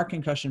 use our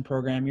concussion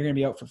program. You're going to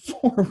be out for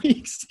 4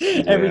 weeks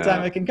every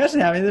time a concussion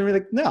happens. And we're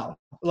like, no,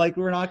 like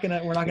we're not going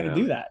to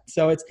do that.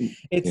 So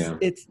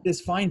it's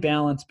this fine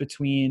balance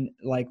between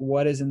like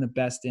what is in the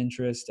best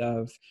interest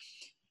of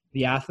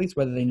the athletes,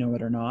 whether they know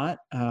it or not,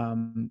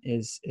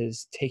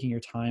 is taking your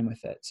time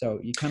with it. So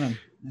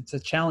it's a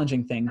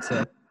challenging thing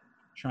to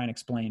try and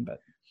explain, but.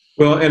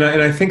 Well, and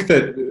I think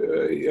that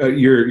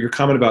your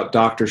comment about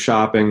doctor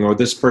shopping or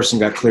this person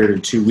got cleared in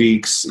 2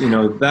 weeks,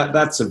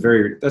 that's a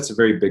very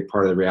big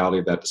part of the reality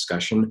of that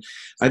discussion.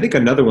 I think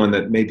another one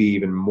that may be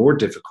even more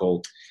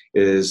difficult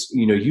is,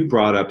 you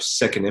brought up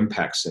second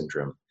impact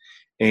syndrome.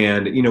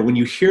 And, when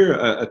you hear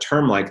a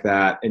term like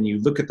that and you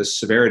look at the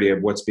severity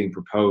of what's being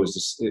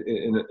proposed,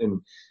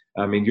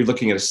 I mean, you're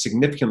looking at a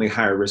significantly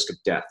higher risk of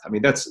death. I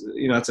mean, that's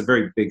a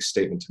very big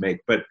statement to make.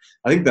 But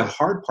I think the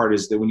hard part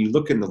is that when you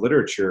look in the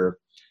literature,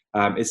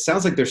 it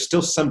sounds like there's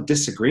still some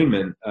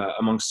disagreement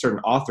among certain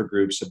author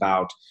groups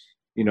about,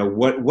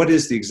 what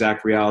is the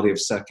exact reality of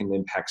second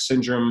impact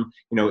syndrome?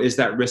 Is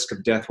that risk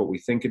of death what we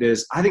think it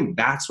is? I think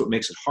that's what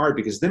makes it hard,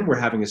 because then we're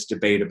having this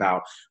debate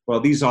about, well,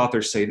 these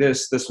authors say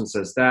this one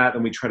says that,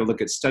 and we try to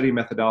look at study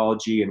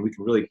methodology, and we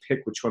can really pick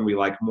which one we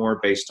like more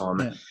based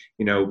on,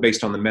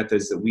 based on the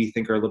methods that we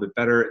think are a little bit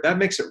better. That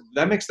makes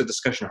the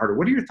discussion harder.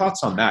 What are your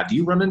thoughts on that? Do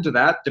you run into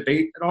that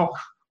debate at all,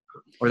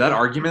 or that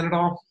argument at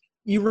all?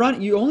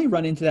 You only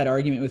run into that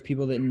argument with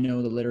people that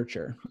know the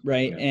literature,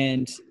 right?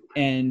 Yeah.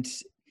 And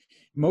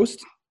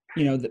most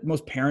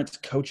parents,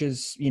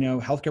 coaches,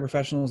 healthcare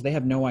professionals, they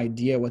have no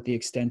idea what the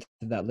extent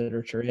of that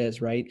literature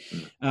is, right?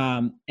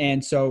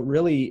 And so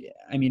really,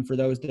 I mean, for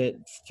those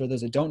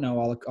that don't know,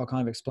 I'll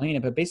kind of explain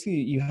it, but basically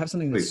you have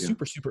something that's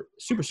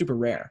super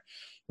rare,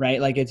 right?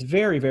 Like, it's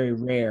very, very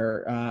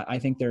rare. I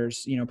think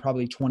there's,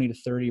 probably 20 to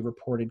 30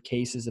 reported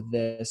cases of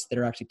this that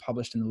are actually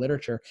published in the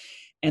literature.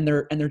 And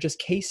they're just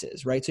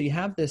cases, right? So you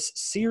have this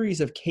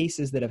series of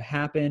cases that have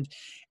happened,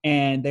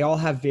 and they all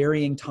have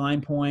varying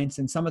time points.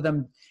 And some of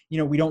them,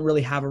 we don't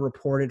really have a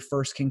reported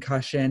first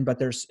concussion,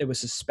 but it was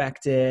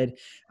suspected,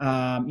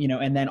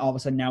 and then all of a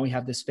sudden now we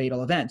have this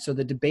fatal event. So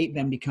the debate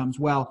then becomes,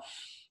 well,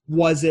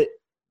 was it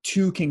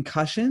 2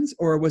 concussions,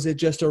 or was it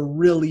just a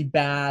really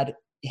bad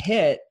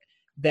hit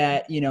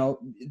that,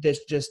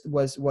 this just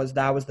was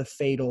the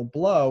fatal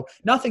blow?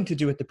 Nothing to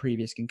do with the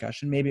previous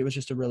concussion. Maybe it was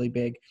just a really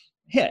big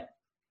hit.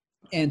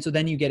 And so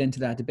then you get into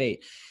that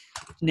debate.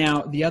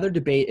 Now, the other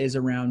debate is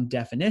around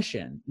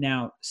definition.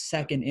 Now,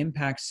 second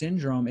impact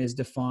syndrome is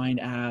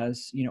defined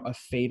as, a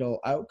fatal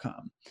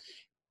outcome.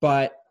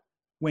 But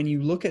when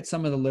you look at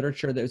some of the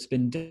literature that's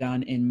been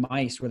done in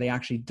mice where they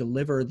actually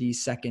deliver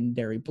these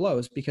secondary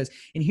blows, because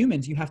in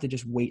humans, you have to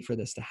just wait for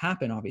this to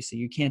happen. Obviously,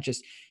 you can't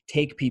just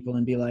take people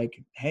and be like,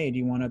 hey, do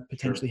you want to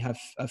potentially have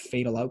a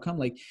fatal outcome?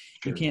 Like,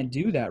 you can't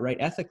do that, right?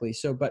 Ethically.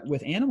 So, but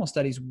with animal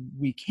studies,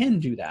 we can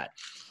do that.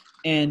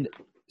 And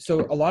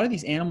so a lot of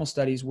these animal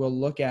studies will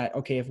look at,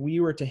 okay, if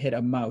we were to hit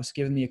a mouse,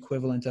 given the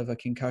equivalent of a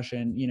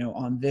concussion,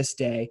 on this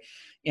day,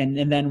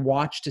 and then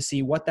watch to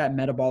see what that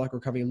metabolic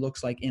recovery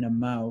looks like in a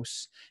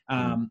mouse,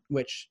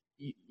 which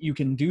you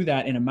can do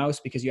that in a mouse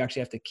because you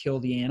actually have to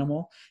kill the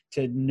animal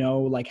to know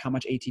like how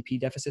much ATP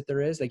deficit there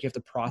is. Like, you have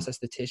to process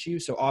the tissue.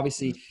 So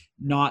obviously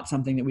not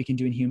something that we can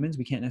do in humans.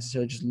 We can't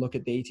necessarily just look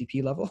at the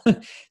ATP level.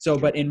 So,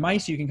 but in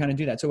mice, you can kind of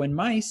do that. So in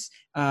mice,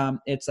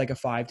 it's like a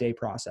 5-day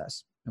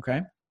process.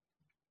 Okay.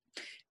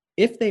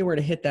 If they were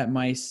to hit that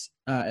mouse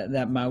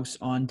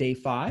on day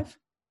 5,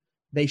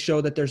 they show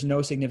that there's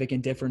no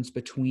significant difference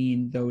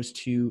between those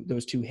two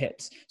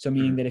hits. So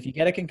meaning that if you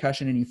get a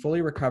concussion and you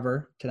fully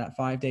recover to that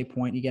 5-day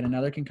point, you get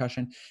another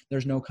concussion,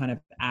 there's no kind of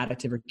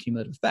additive or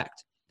cumulative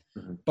effect.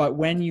 But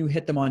when you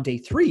hit them on day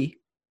 3,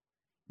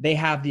 they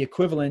have the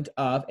equivalent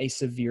of a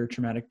severe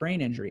traumatic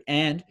brain injury.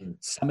 And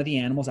some of the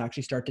animals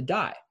actually start to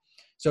die.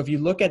 So if you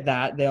look at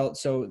that,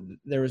 so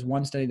there was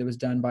one study that was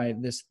done by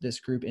this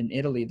group in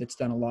Italy that's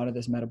done a lot of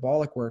this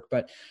metabolic work.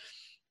 But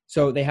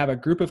so they have a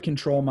group of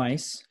control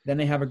mice, then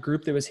they have a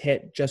group that was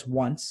hit just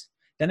once,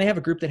 then they have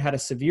a group that had a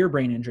severe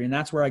brain injury. And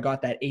that's where I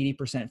got that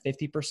 80%,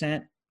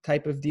 50%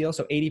 type of deal.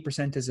 So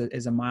 80%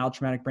 is a mild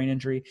traumatic brain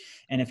injury.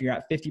 And if you're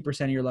at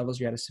 50% of your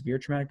levels, you had a severe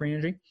traumatic brain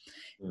injury.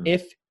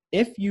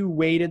 If you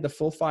waited the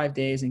full 5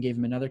 days and gave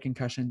them another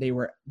concussion, they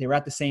were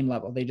at the same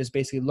level. They just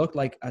basically looked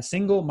like a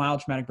single mild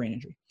traumatic brain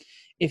injury.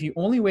 If you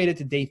only waited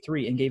to day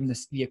 3 and gave them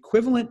the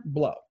equivalent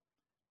blow,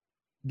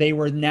 they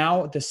were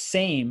now the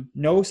same,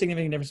 no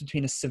significant difference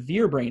between a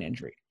severe brain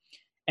injury.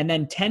 And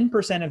then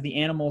 10% of the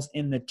animals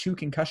in the 2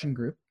 concussion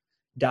group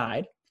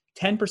died.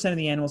 10% of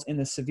the animals in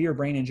the severe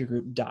brain injury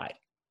group died.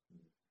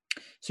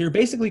 So you're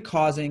basically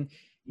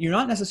you're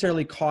not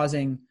necessarily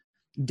causing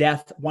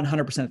death 100%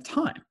 of the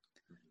time,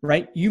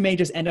 right? You may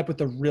just end up with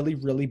a really,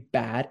 really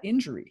bad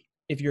injury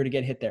if you were to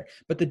get hit there.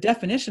 But the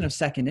definition of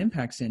second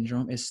impact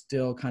syndrome is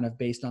still kind of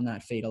based on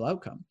that fatal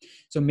outcome.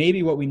 So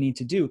maybe what we need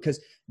to do, because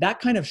that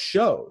kind of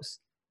shows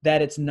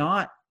that it's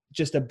not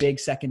just a big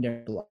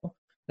secondary blow.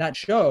 That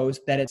shows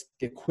that it's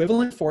the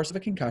equivalent force of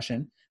a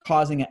concussion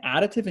causing an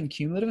additive and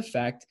cumulative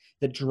effect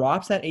that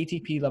drops that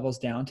ATP levels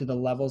down to the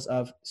levels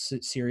of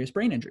serious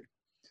brain injury.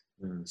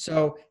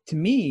 So to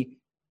me,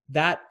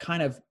 that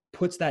kind of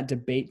puts that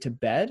debate to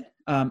bed.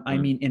 I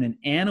mean, in an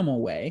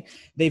animal way.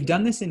 They've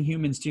done this in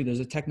humans too. There's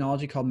a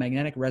technology called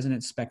magnetic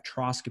resonance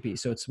spectroscopy.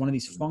 So it's one of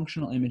these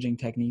functional imaging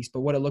techniques,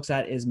 but what it looks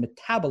at is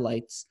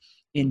metabolites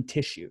in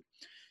tissue.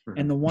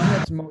 And the one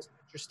that's most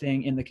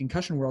interesting in the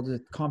concussion world is a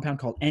compound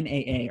called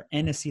NAA, or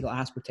N-acetyl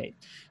aspartate.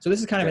 So this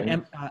is kind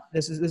of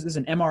this is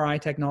an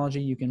MRI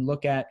technology. You can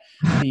look at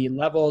the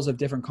levels of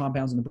different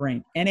compounds in the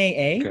brain.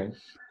 NAA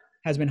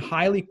has been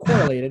highly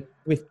correlated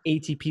with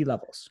ATP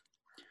levels.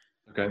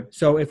 Okay.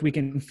 So if we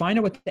can find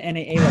out what the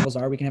NAA levels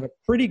are, we can have a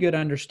pretty good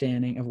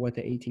understanding of what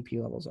the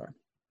ATP levels are.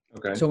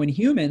 Okay. So in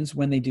humans,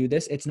 when they do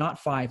this, it's not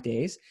 5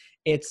 days.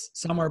 It's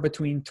somewhere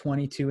between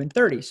 22 and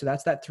 30. So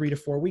that's that 3 to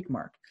 4 week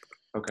mark.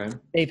 Okay.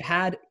 They've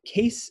had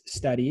case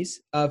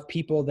studies of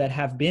people that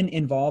have been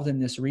involved in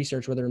this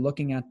research where they're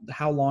looking at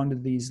how long do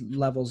these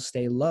levels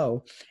stay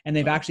low. And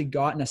they've actually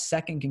gotten a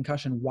second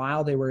concussion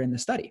while they were in the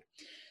study.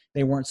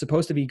 They weren't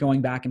supposed to be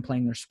going back and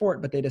playing their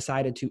sport, but they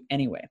decided to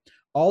anyway.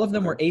 All of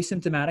them were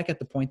asymptomatic at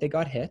the point they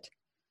got hit.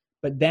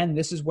 But then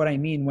this is what I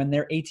mean when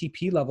their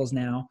ATP levels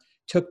now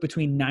took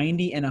between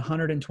 90 and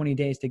 120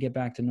 days to get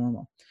back to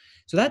normal.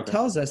 So that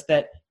tells us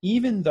that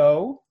even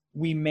though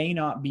we may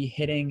not be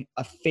hitting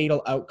a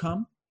fatal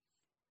outcome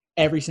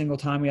every single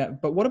time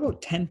but what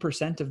about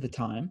 10% of the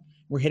time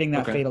we're hitting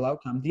that fatal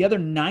outcome? The other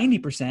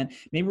 90%,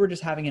 maybe we're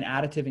just having an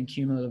additive and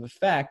cumulative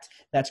effect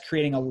that's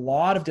creating a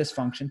lot of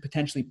dysfunction,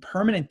 potentially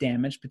permanent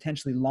damage,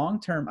 potentially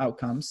long-term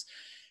outcomes,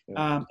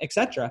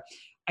 etc.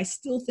 I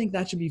still think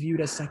that should be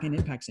viewed as second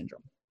impact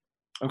syndrome.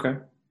 Okay.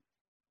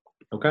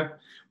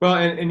 Well,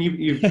 and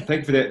you thank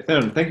you for that.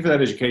 Thank you for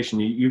that education.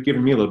 You've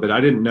given me a little bit.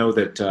 I didn't know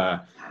that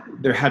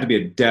there had to be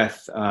a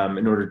death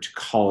in order to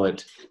call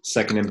it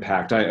second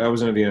impact. I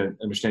was under the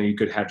understanding you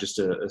could have just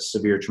a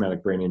severe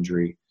traumatic brain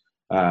injury,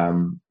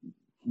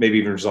 maybe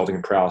even resulting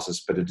in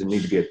paralysis, but it didn't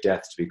need to be a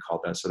death to be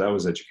called that. So that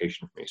was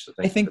education for me. So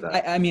thank you for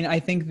that. I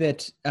think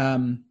that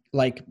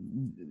like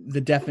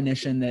the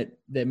definition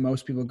that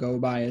most people go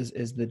by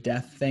is the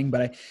death thing,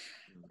 but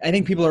I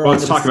think people are. Well,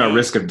 let's talk about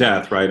risk of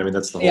death, right? I mean,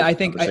 that's the whole. Yeah, I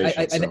think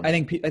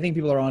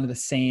people are onto the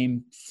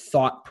same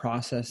thought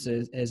process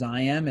as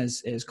I am,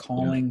 as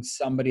calling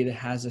somebody that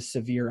has a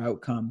severe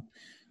outcome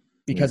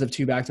because of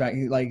two back-to-back.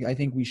 Like, I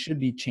think we should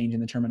be changing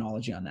the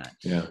terminology on that.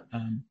 Yeah.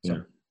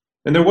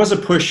 And there was a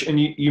push, and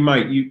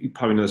you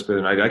probably know this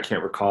better than I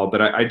can't recall,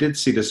 but I did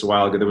see this a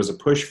while ago. There was a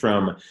push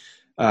from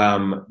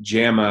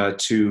JAMA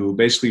to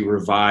basically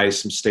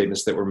revise some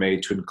statements that were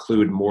made to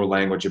include more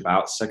language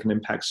about second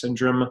impact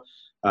syndrome.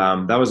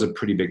 That was a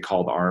pretty big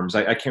call to arms.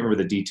 I can't remember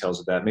the details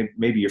of that.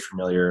 Maybe you're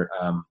familiar.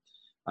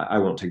 I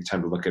won't take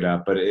time to look it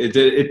up, but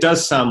it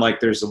does sound like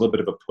there's a little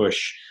bit of a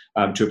push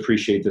to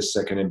appreciate this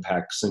second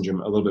impact syndrome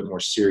a little bit more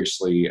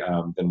seriously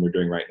than we're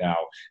doing right now.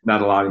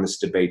 Not allowing this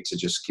debate to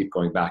just keep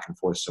going back and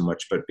forth so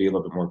much, but be a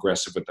little bit more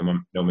aggressive with the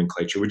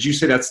nomenclature. Would you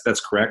say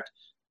that's correct?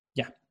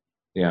 Yeah.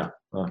 Yeah.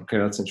 Okay,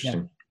 that's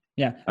interesting.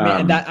 Yeah. I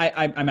mean, and that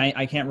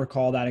I can't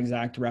recall that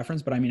exact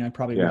reference, but I mean, I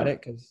probably read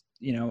it because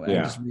I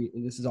just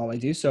this is all I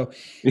do. So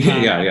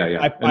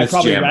I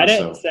probably read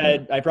it and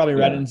said,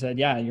 and said,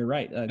 yeah, you're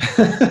right.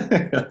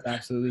 That's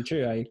absolutely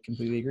true. I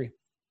completely agree.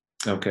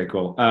 Okay,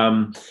 cool.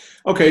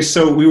 Okay,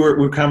 so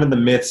we're kind of in the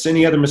myths.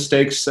 Any other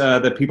mistakes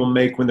that people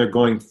make when they're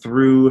going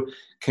through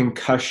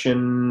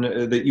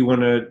concussion that you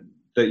want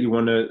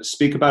to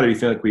speak about, or you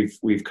feel like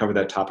we've covered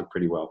that topic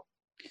pretty well?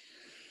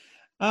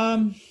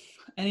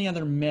 Any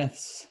other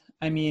myths?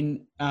 I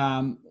mean,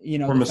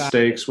 or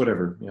mistakes,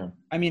 whatever. Yeah.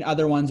 I mean,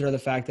 other ones are the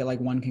fact that like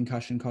one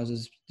concussion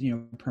causes,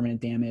 permanent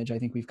damage. I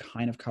think we've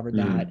kind of covered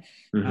that.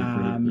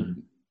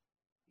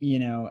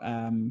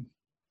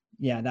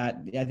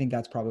 I think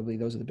that's probably,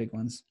 those are the big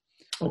ones.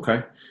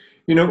 Okay.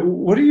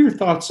 What are your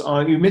thoughts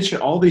on, you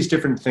mentioned all these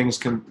different things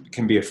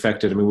can be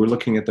affected. I mean, we're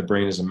looking at the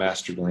brain as a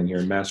master gland here,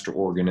 a master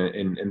organ,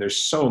 and there's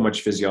so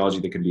much physiology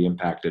that can be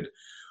impacted.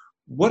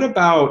 What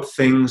about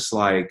things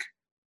like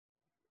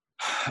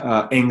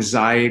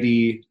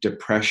anxiety,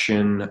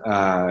 depression,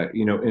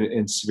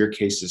 in severe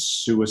cases,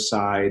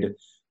 suicide,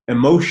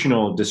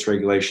 emotional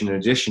dysregulation in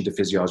addition to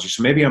physiology?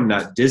 So maybe I'm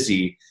not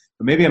dizzy,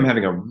 but maybe I'm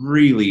having a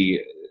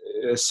really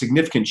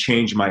significant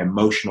change in my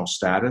emotional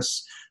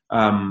status.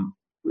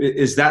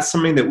 Is that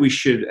something that we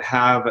should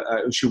have?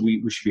 Should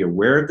we be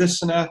aware of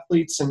this in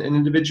athletes and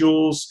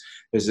individuals?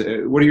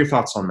 What are your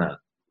thoughts on that?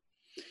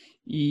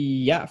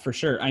 Yeah, for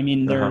sure. I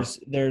mean, there's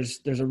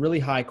a really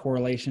high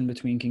correlation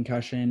between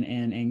concussion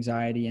and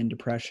anxiety and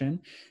depression.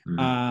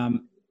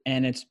 And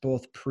it's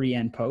both pre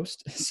and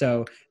post.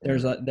 So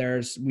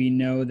we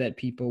know that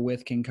people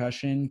with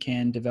concussion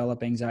can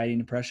develop anxiety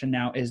and depression.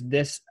 Now, is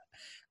this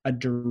a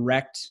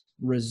direct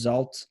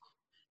result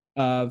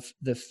of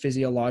the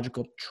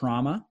physiological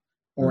trauma,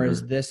 or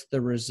is this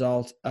the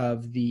result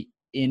of the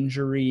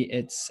injury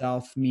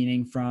itself,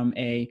 meaning from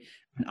an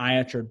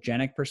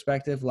iatrogenic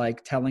perspective,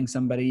 like telling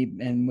somebody,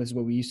 and was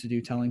what we used to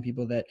do, telling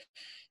people that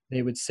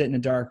they would sit in a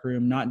dark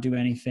room, not do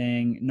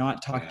anything,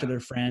 not talk to their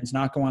friends,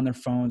 not go on their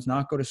phones,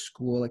 not go to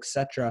school,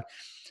 etc.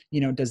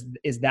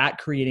 Is that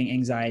creating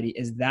anxiety?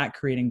 Is that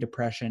creating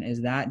depression?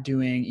 Is that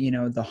doing,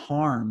 the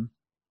harm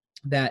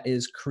that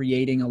is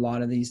creating a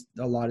lot of these,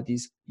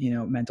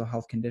 mental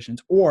health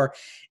conditions? Or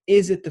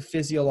is it the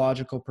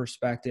physiological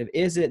perspective?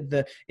 Is it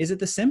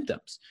the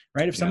symptoms,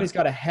 right? If somebody's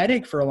got a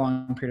headache for a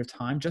long period of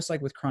time, just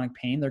like with chronic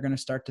pain, they're going to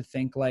start to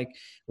think like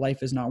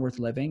life is not worth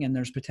living, and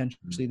there's going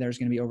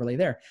to be overlay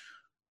there.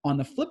 On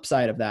the flip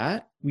side of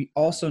that, we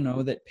also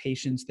know that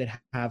patients that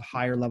have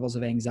higher levels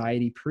of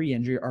anxiety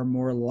pre-injury are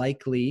more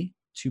likely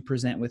to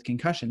present with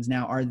concussions.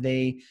 Now, are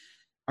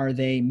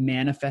they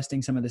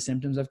manifesting some of the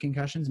symptoms of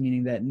concussions,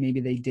 meaning that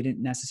maybe they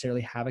didn't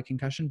necessarily have a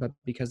concussion, but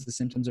because the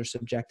symptoms are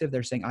subjective,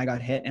 they're saying, I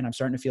got hit and I'm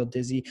starting to feel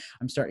dizzy.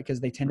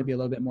 Because they tend to be a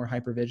little bit more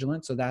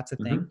hypervigilant. So that's a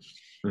thing.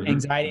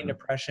 Anxiety and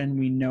depression,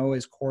 we know,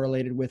 is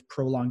correlated with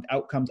prolonged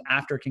outcomes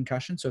after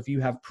concussion. So if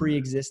you have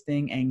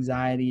pre-existing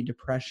anxiety,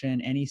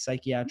 depression, any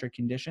psychiatric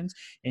conditions,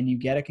 and you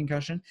get a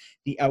concussion,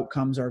 the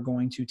outcomes are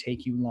going to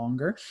take you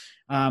longer.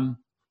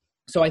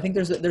 So I think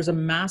there's a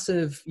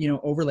massive,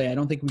 overlay. I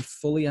don't think we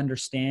fully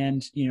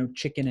understand,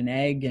 chicken and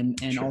egg,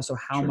 and also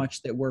how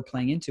much that we're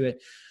playing into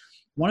it.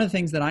 One of the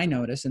things that I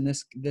notice, and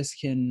this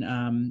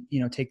can,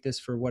 take this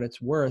for what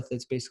it's worth,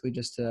 it's basically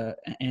just an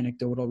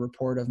anecdotal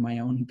report of my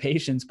own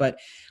patients. But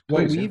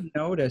what we've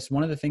noticed,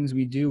 one of the things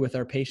we do with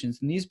our patients,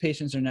 and these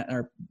patients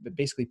are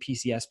basically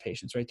PCS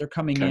patients, right? They're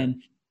coming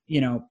in,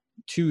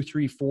 2,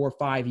 3, 4,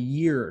 5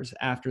 years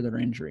after their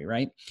injury,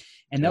 right?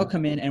 And they'll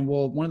come in and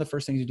one of the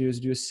first things we do is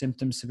do a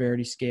symptom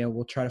severity scale.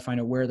 We'll try to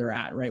find out where they're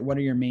at, right? What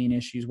are your main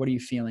issues? What are you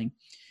feeling?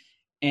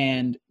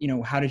 And,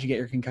 how did you get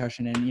your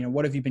concussion? And,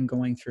 what have you been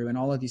going through, and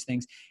all of these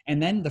things.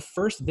 And then the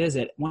first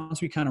visit,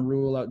 once we kind of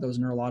rule out those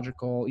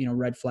neurological,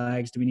 red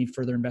flags, do we need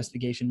further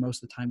investigation?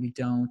 Most of the time we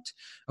don't.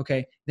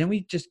 Okay. Then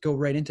we just go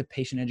right into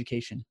patient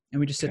education, and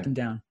we just sit them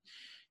down.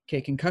 Okay.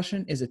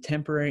 Concussion is a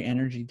temporary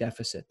energy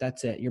deficit.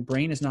 That's it. Your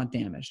brain is not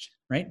damaged,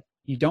 right?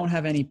 You don't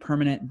have any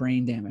permanent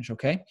brain damage.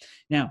 Okay.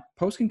 Now,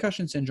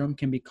 post-concussion syndrome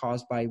can be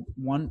caused by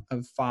one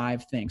of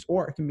 5 things,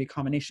 or it can be a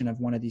combination of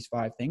one of these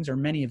 5 things, or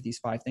many of these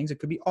 5 things. It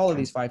could be all of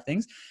these 5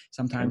 things.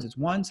 Sometimes it's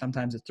 1,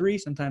 sometimes it's 3,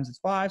 sometimes it's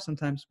 5,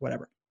 sometimes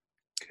whatever.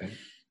 Okay.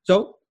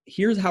 So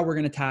here's how we're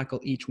going to tackle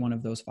each one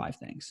of those 5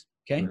 things.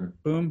 Okay.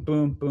 Boom,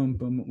 boom, boom,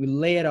 boom. We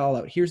lay it all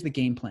out. Here's the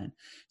game plan.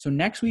 So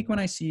next week when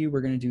I see you, we're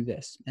going to do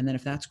this. And then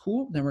if that's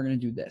cool, then we're going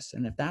to do this.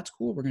 And if that's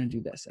cool, we're going to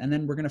do this. And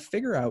then we're going to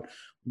figure out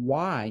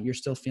why you're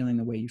still feeling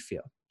the way you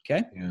feel.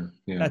 Okay.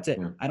 That's it.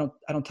 I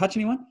don't touch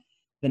anyone.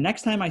 The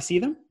next time I see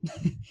them,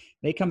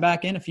 they come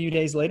back in a few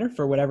days later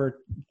for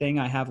whatever thing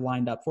I have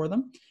lined up for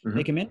them.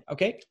 They come in.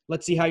 Okay.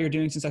 Let's see how you're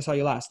doing since I saw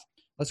you last.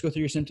 Let's go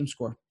through your symptom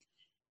score.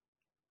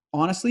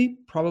 Honestly,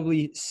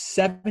 probably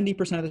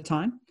 70% of the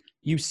time,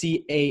 you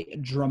see a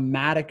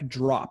dramatic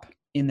drop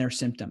in their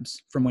symptoms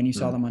from when you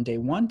saw them on day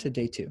 1 to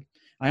day 2.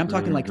 I am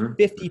talking like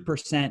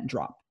 50%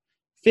 drop,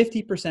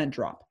 50%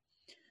 drop.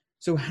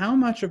 So how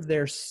much of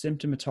their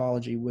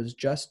symptomatology was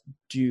just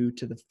due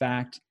to the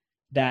fact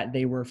that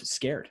they were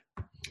scared,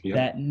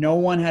 that no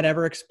one had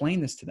ever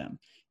explained this to them,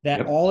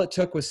 that all it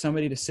took was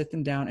somebody to sit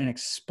them down and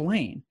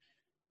explain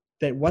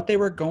that what they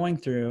were going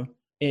through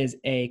is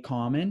A,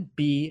 common,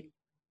 B,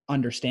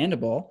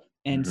 understandable,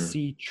 and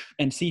C,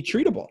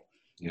 treatable.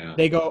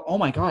 They go, oh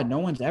my God, no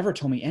one's ever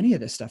told me any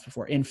of this stuff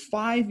before. In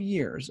 5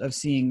 years of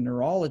seeing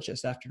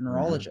neurologist after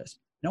neurologist,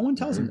 no one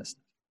tells them this.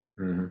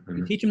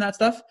 You teach them that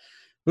stuff,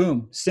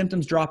 boom,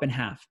 symptoms drop in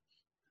half.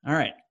 All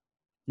right,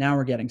 now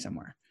we're getting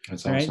somewhere.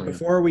 That's awesome. Right?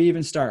 Before we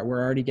even start,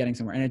 we're already getting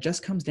somewhere. And it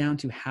just comes down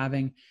to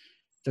having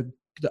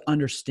the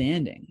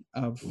understanding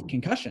of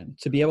concussion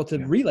to be able to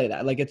relay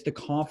that. Like, it's the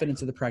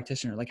confidence of the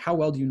practitioner. Like, how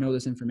well do you know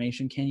this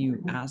information? Can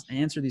you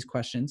answer these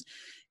questions?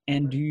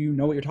 And do you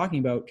know what you're talking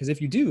about? Because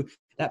if you do,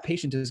 that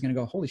patient is going to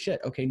go, holy shit,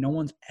 okay, no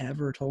one's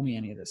ever told me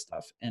any of this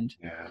stuff. And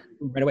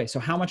right away. So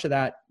how much of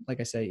that, like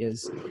I say,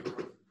 is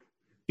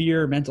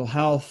fear, mental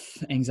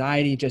health,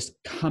 anxiety,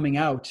 just coming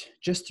out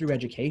just through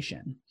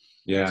education?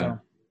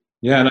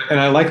 And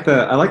I like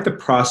the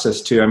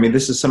process too. I mean,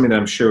 this is something that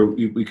I'm sure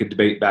we could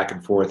debate back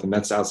and forth, and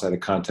that's outside the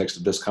context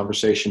of this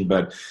conversation.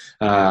 But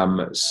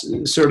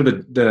sort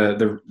of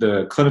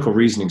the clinical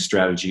reasoning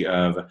strategy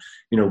of,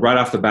 right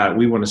off the bat,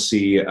 we want to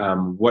see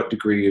what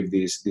degree of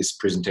this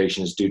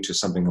presentation is due to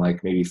something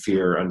like maybe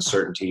fear or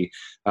uncertainty.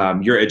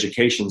 Your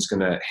education is going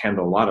to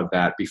handle a lot of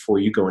that before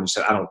you go and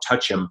say, I don't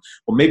touch him.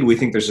 Well, maybe we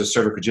think there's a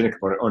cervicogenic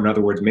component, or in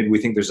other words, maybe we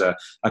think there's a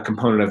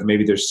component of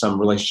maybe there's some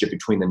relationship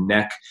between the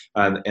neck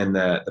and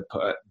the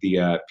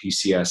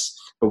PCS,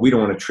 but we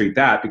don't want to treat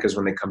that, because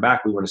when they come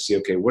back, we want to see,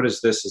 okay, what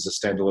is this as a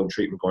standalone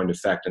treatment going to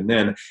affect? And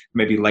then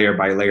maybe layer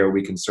by layer,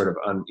 we can sort of,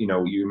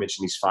 you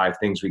mentioned these 5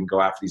 things, we can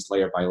go after these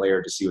layer by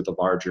layer to see what the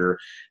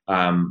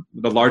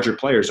larger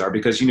players are,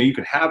 because, you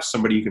can have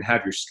somebody, you can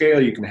have your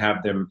scale, you can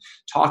have them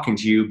talking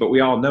to you, but we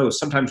all know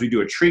sometimes we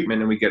do a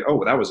treatment and we get,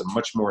 oh, that was a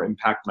much more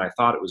impact than I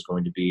thought it was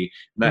going to be.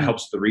 And that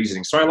helps the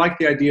reasoning. So I like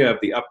the idea of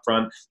the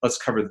upfront, let's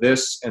cover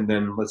this and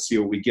then let's see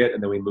what we get,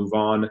 and then we move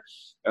on.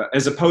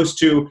 As opposed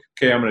to,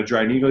 okay, I'm going to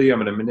dry needle you, I'm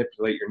going to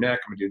manipulate your neck,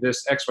 I'm going to do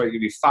this, X, Y,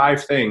 give you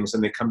 5 things,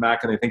 and they come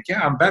back and they think,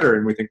 yeah, I'm better.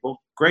 And we think, well,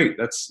 great.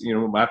 That's,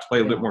 we'll have to play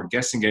a little bit more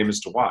guessing game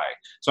as to why.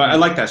 So I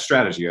like that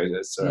strategy.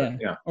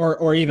 Yeah.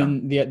 Or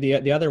even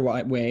the other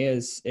way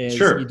is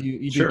Sure.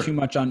 you do too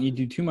much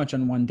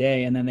on one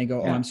day, and then they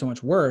go, oh, I'm so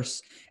much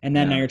worse. And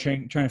then now you're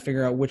trying to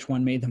figure out which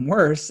one made them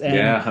worse. And,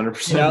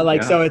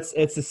 100%. So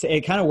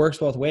it kind of works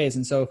both ways.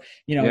 And so,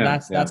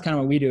 that's kind of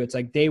what we do. It's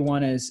like day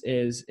one is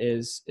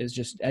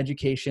just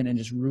education and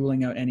just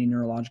ruling out any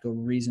neurological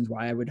reasons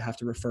why I would have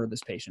to refer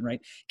this patient,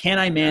 right? Can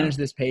I manage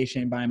this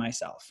patient by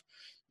myself?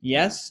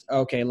 Yes.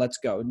 Okay, let's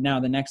go. Now,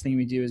 the next thing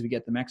we do is we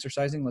get them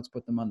exercising. Let's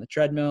put them on the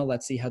treadmill.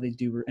 Let's see how they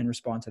do and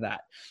respond to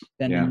that.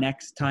 Then the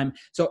next time,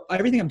 so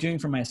everything I'm doing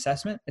for my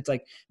assessment, it's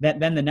like that.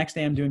 Then the next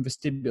day I'm doing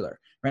vestibular,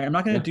 right? I'm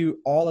not going to do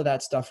all of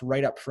that stuff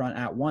right up front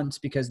at once,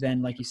 because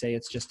then, like you say,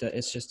 it's just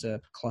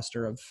a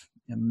cluster of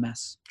a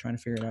mess trying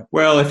to figure it out.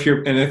 Well, if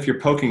you're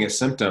poking at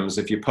symptoms,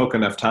 if you poke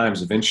enough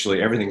times,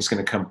 eventually everything's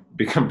going to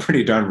become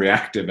pretty darn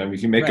reactive. I mean,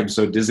 if you make them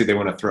so dizzy they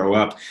want to throw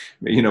up,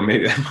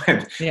 maybe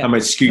I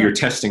might skew your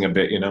testing a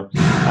bit. Along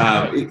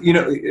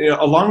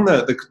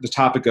the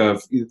topic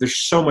of, there's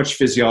so much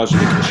physiology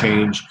that can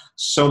change,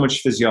 so much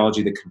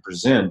physiology that can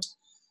present.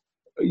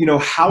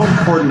 How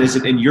important is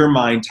it in your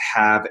mind to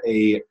have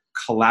a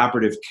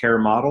collaborative care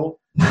model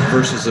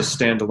versus a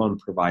standalone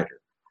provider?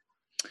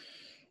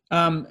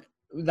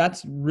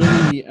 That's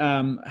really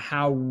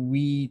how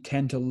we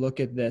tend to look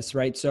at this,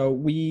 right? So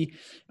we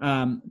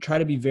try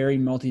to be very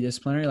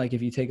multidisciplinary. Like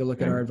if you take a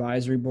look at our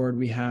advisory board,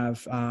 we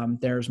have,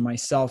 there's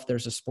myself,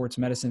 there's a sports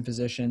medicine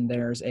physician,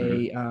 there's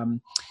a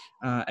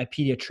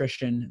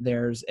pediatrician,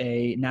 there's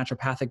a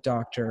naturopathic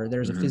doctor,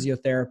 there's a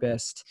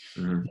physiotherapist,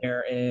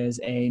 there is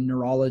a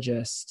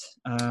neurologist,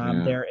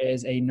 there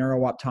is a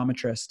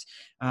neurooptometrist.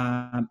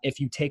 If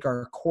you take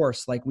our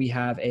course, like we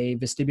have a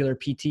vestibular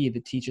PT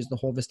that teaches the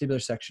whole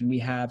vestibular section. We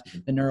have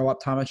the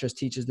neurooptometrist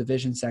teaches the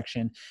vision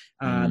section.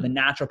 The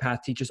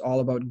naturopath teaches all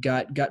about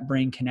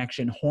gut-brain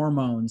connection,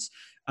 hormones.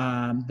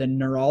 The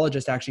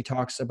neurologist actually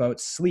talks about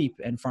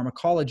sleep and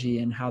pharmacology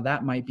and how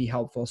that might be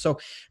helpful. So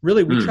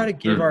really, we try to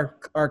give our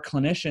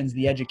clinicians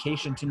the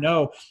education to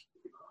know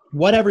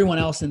what everyone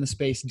else in the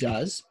space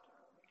does,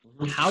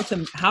 how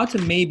to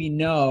maybe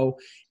know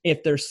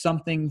if there's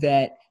something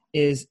that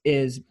is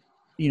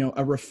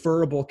a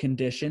referable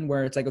condition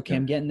where it's like, okay,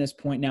 I'm getting this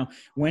point now.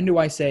 When do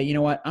I say, you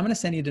know what, I'm going to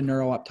send you to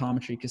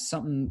neurooptometry because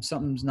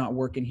something's not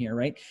working here,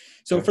 right?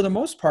 So for the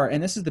most part,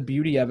 and this is the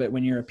beauty of it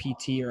when you're a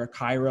PT or a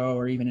chiro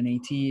or even an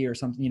AT or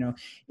something,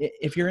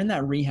 if you're in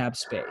that rehab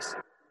space,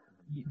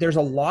 there's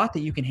a lot that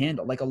you can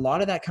handle. Like a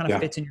lot of that kind of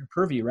fits in your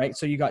purview, right?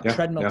 So you got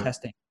treadmill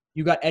testing.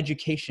 You got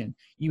education,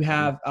 you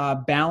have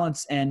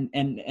balance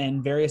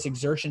and various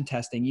exertion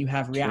testing, you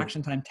have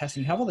reaction time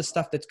testing, you have all this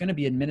stuff that's going to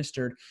be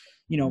administered,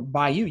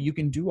 by you. You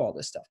can do all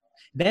this stuff.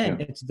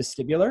 Then it's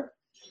vestibular,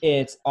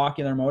 it's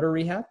ocular motor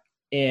rehab,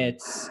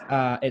 it's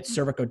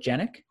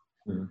cervicogenic.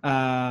 You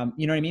know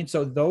what I mean?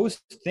 So those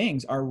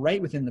things are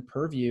right within the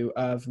purview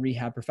of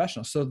rehab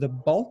professionals. So the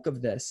bulk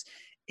of this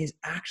is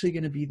actually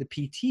going to be the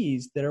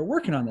PTs that are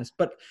working on this,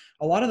 but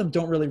a lot of them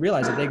don't really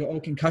realize it. They go, oh,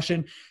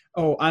 concussion.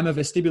 Oh, I'm a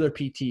vestibular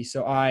PT,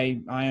 so I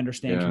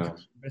understand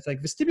concussion. But it's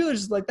like vestibular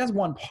is like, that's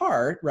one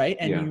part, right?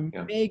 And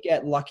you may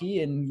get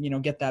lucky and,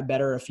 get that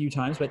better a few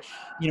times, but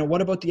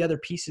what about the other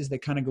pieces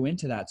that kind of go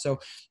into that? So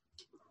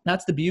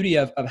that's the beauty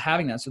of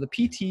having that. So the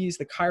PTs,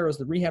 the chiros,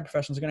 the rehab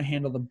professionals are going to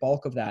handle the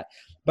bulk of that,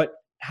 but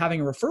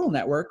having a referral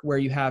network where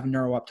you have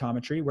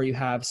neurooptometry, where you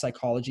have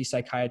psychology,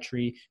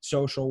 psychiatry,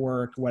 social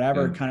work,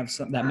 whatever kind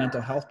of that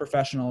mental health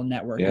professional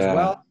network as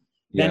well.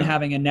 Then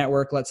having a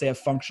network, let's say of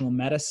functional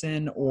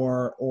medicine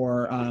or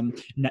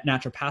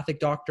naturopathic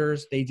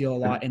doctors, they deal a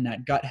lot in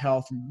that gut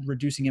health,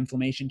 reducing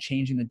inflammation,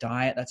 changing the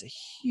diet. That's a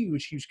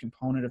huge, huge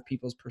component of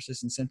people's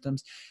persistent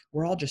symptoms.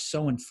 We're all just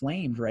so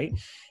inflamed, right?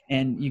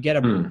 And you get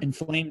an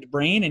inflamed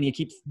brain and you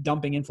keep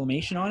dumping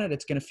inflammation on it.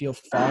 It's going to feel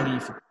foggy,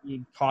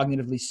 fatigued,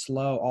 cognitively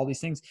slow, all these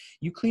things.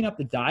 You clean up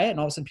the diet and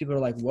all of a sudden people are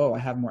like, whoa, I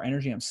have more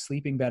energy. I'm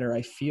sleeping better.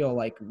 I feel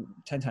like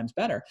 10 times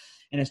better.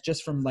 And it's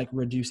just from like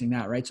reducing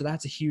that, right? So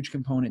that's a huge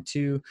component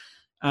too.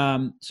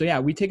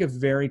 We take a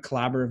very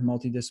collaborative,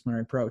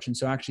 multidisciplinary approach. And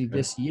so actually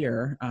this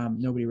year,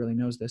 nobody really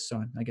knows this,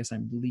 so I guess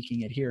I'm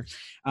leaking it here.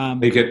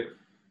 Leak it.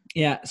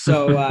 Yeah.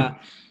 So,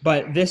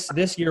 but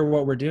this year,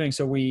 what we're doing,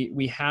 so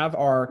we have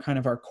our kind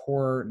of our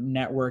core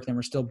network, and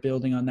we're still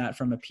building on that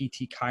from a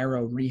PT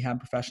chiro rehab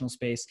professional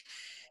space.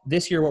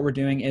 This year, what we're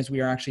doing is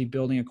we are actually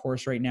building a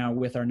course right now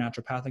with our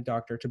naturopathic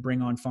doctor to bring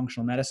on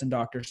functional medicine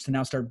doctors to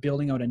now start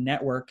building out a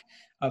network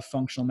of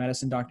functional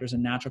medicine doctors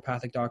and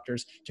naturopathic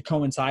doctors to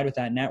coincide with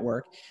that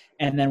network.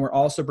 And then we're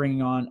also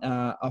bringing on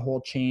a whole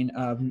chain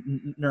of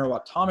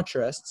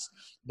neurooptometrists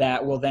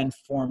that will then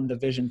form the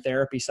vision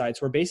therapy side.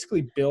 So we're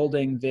basically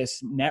building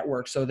this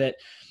network so that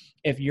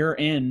if you're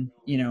in,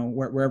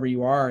 wherever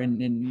you are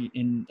in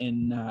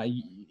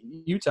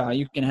Utah,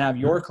 you can have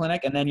your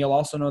clinic, and then you'll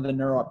also know the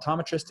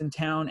neurooptometrist in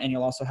town, and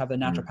you'll also have the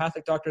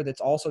naturopathic doctor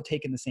that's also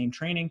taken the same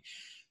training.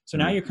 So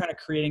now you're kind of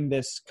creating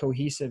this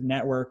cohesive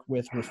network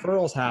with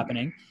referrals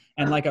happening.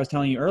 And like I was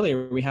telling you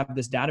earlier, we have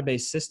this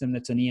database system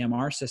that's an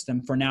EMR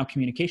system for now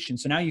communication.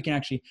 So now you can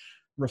actually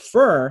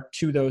refer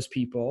to those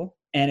people.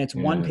 And it's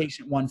one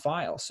patient, one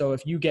file. So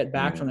if you get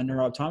back from the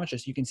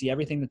neuro-optometrist, you can see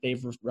everything that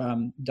they've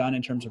done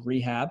in terms of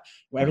rehab,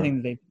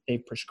 everything that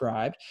they've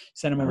prescribed,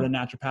 send them over to the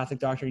naturopathic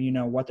doctor, you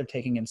know what they're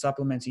taking in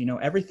supplements, you know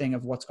everything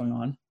of what's going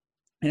on,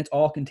 and it's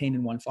all contained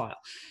in one file.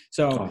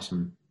 So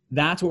awesome.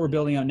 That's what we're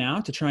building out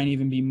now to try and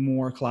even be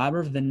more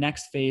collaborative. The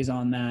next phase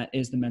on that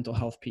is the mental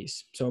health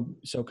piece. So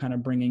kind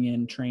of bringing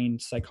in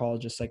trained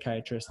psychologists,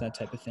 psychiatrists, that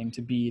type of thing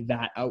to be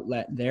that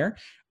outlet there.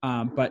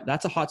 But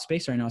that's a hot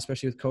space right now,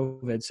 especially with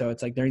COVID. So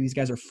it's like these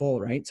guys are full,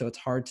 right? So it's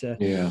hard to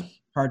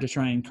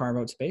try and carve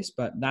out space,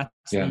 but that's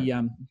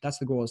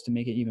the goal, is to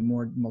make it even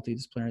more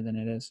multidisciplinary than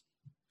it is.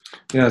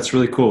 Yeah, that's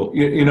really cool.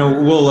 You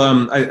know, we'll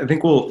I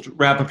think we'll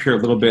wrap up here a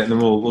little bit, and then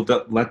we'll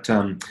let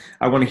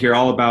I want to hear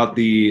all about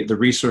the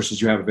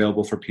resources you have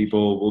available for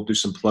people. We'll do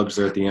some plugs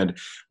there at the end.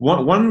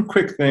 One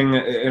quick thing,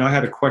 and I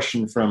had a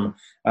question from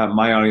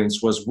my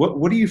audience, was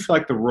what do you feel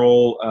like the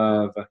role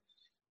of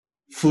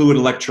fluid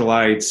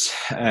electrolytes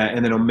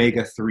and then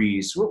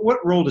omega-3s?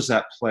 What role does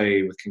that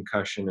play with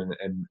concussion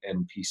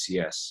and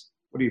PCS?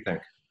 What do you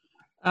think?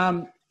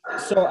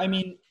 So I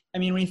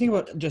mean, when you think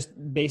about just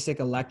basic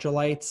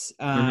electrolytes,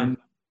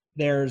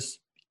 there's,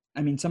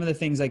 some of the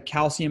things like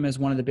calcium is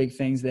one of the big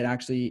things that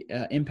actually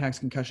impacts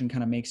concussion,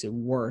 kind of makes it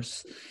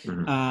worse.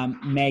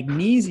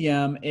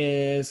 Magnesium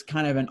is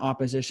kind of an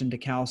opposition to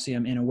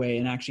calcium in a way,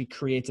 and actually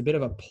creates a bit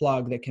of a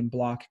plug that can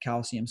block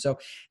calcium. So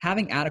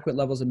having adequate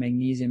levels of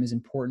magnesium is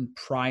important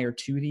prior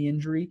to the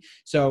injury.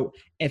 So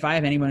if I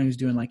have anyone who's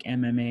doing like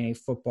MMA,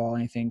 football,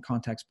 anything,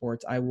 contact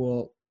sports, I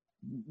will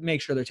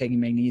make sure they're taking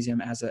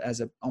magnesium as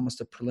a almost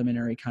a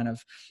preliminary kind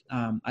of,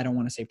 I don't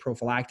want to say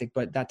prophylactic,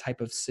 but that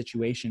type of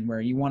situation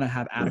where you want to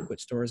have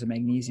adequate stores of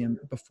magnesium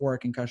before a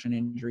concussion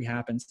injury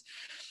happens.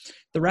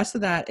 The rest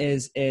of that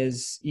is,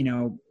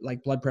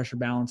 like blood pressure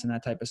balance and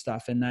that type of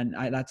stuff. And then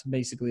that's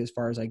basically as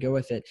far as I go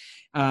with it.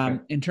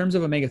 In terms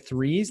of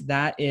omega-3s,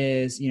 that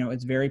is,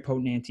 it's very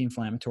potent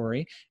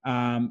anti-inflammatory.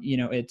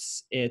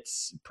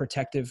 It's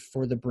protective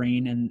for the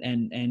brain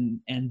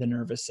and the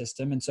nervous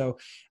system. And so,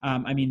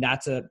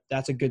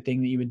 that's a good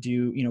thing that you would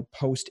do,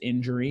 post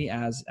injury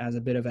as a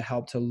bit of a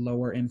help to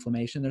lower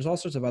inflammation. There's all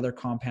sorts of other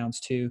compounds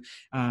too.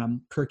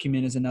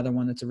 Curcumin is another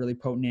one that's a really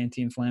potent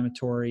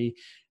anti-inflammatory.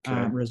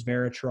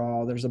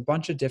 Resveratrol. There's a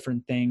bunch of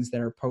different things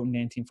that are potent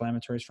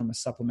anti-inflammatories from a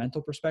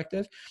supplemental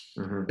perspective,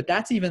 but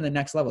that's even the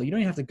next level. You don't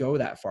even have to go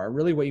that far.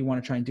 Really, what you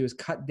want to try and do is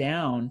cut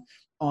down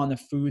on the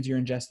foods you're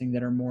ingesting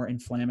that are more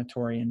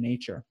inflammatory in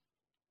nature.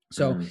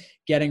 So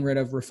getting rid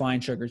of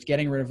refined sugars,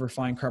 getting rid of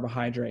refined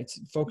carbohydrates,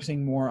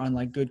 focusing more on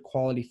like good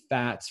quality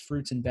fats,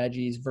 fruits and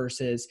veggies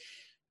versus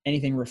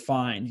anything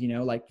refined,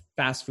 like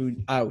fast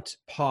food out,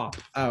 pop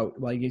out.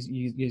 Well,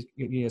 you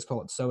guys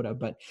call it soda,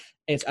 but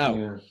it's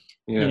out.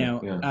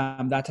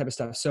 That type of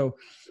stuff. So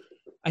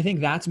I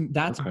think that's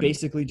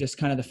basically just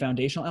kind of the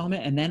foundational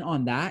element. And then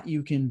on that,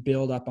 you can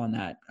build up on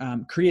that.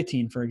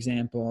 Creatine, for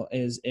example,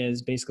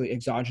 is basically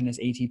exogenous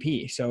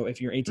ATP. So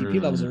if your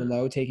ATP levels are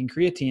low, taking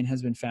creatine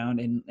has been found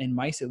in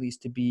mice, at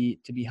least, to be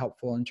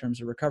helpful in terms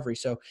of recovery.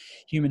 So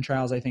human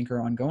trials, I think,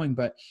 are ongoing,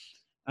 but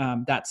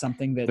that's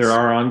something that there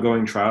are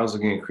ongoing trials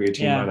looking at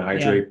creatine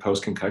monohydrate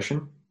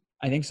post-concussion.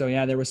 I think so.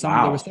 Yeah, there were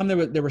some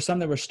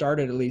that were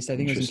started, at least. I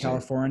think it was in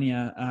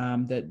California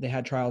that they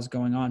had trials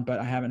going on, but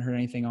I haven't heard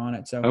anything on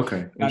it. So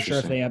not sure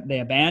if they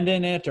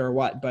abandoned it or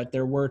what, but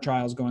there were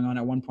trials going on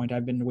at one point.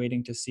 I've been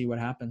waiting to see what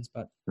happens.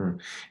 But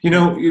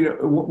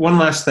one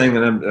last thing,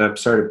 and I'm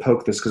sorry to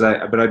poke this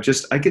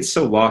I get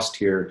so lost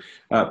here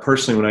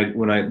personally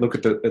when I look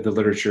at the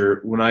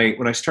literature. When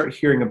I start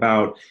hearing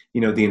about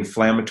the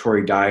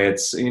inflammatory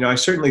diets, I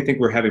certainly think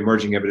we have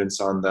emerging evidence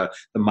on the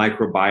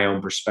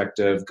microbiome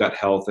perspective, gut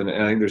health, and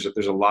I think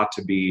there's a lot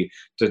to be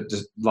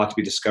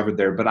discovered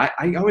there. But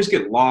I always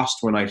get lost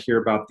when I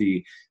hear about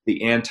the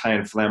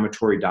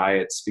anti-inflammatory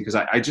diets, because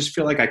I just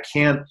feel like I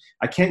can't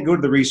go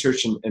to the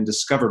research and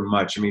discover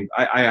much. I mean,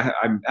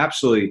 I'm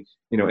absolutely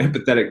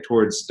empathetic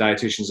towards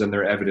dietitians and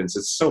their evidence.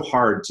 It's so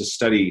hard to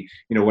study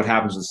what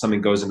happens when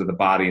something goes into the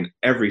body and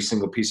every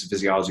single piece of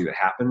physiology that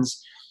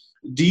happens.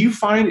 Do you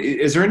find,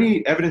 is there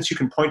any evidence you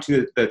can point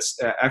to that's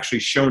actually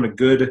shown a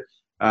good,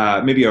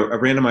 maybe a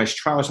randomized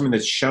trial or something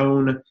that's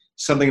shown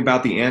something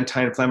about the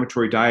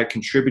anti-inflammatory diet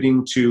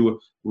contributing to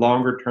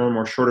longer term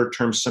or shorter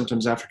term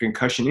symptoms after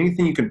concussion?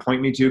 Anything you can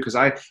point me to? Because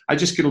I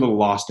just get a little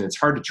lost and it's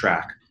hard to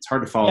track. It's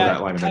hard to follow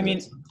that line of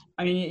evidence.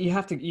 I mean, you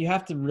have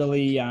to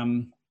really,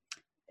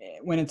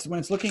 when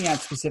it's looking at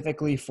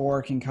specifically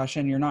for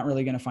concussion, you're not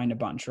really going to find a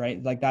bunch,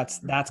 right? Like that's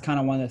kind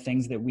of one of the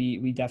things that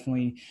we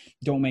definitely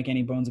don't make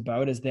any bones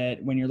about, is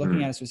that when you're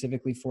looking at it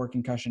specifically for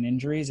concussion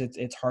injuries,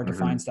 it's hard to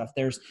find stuff.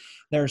 There's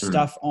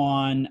stuff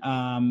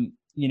on,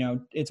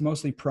 it's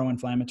mostly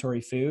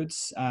pro-inflammatory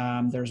foods.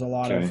 There's a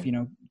lot of,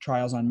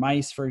 trials on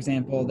mice, for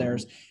example. There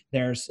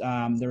was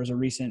a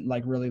recent,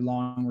 like, really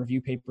long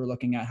review paper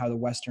looking at how the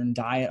Western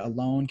diet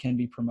alone can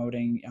be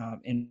promoting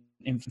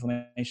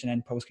inflammation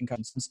and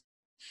post-concussions.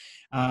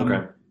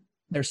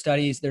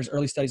 There's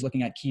early studies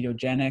looking at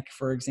ketogenic,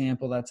 for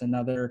example. That's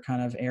another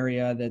kind of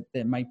area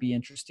that might be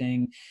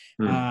interesting.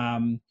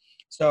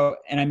 So,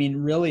 and I mean,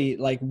 really,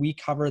 like we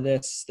cover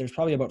this, there's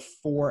probably about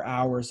 4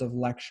 hours of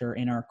lecture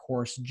in our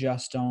course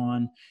just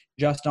on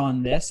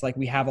this. Like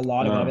we have a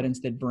lot of evidence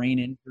that brain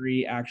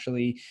injury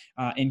actually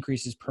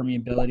increases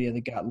permeability of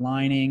the gut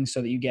lining,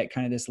 so that you get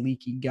kind of this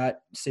leaky gut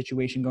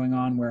situation going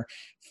on, where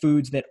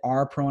foods that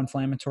are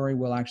pro-inflammatory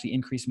will actually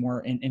increase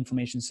more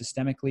inflammation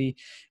systemically.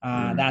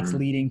 That's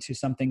leading to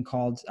something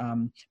called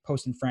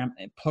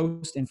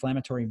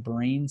post-inflammatory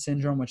brain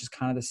syndrome, which is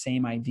kind of the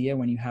same idea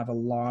when you have a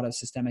lot of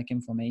systemic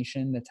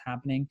inflammation that's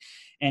happening.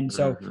 And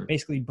so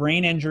basically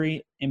brain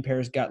injury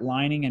impairs gut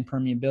lining and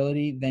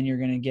permeability. Then you're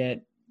going to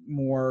get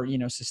more,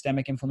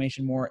 systemic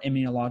inflammation, more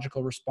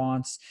immunological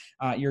response.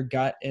 Your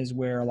gut is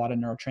where a lot of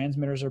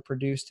neurotransmitters are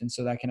produced, and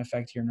so that can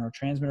affect your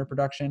neurotransmitter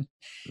production.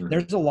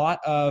 There's a lot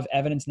of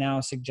evidence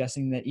now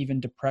suggesting that even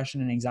depression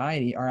and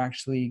anxiety are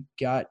actually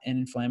gut and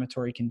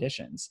inflammatory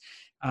conditions.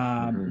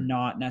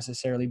 Not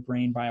necessarily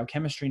brain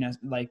biochemistry,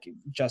 like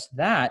just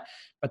that,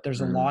 but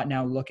there's a lot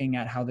now looking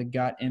at how the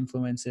gut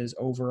influences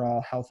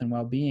overall health and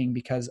well-being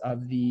because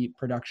of the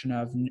production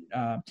of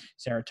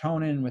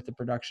serotonin, with the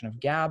production of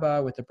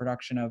GABA, with the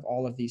production of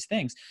all of these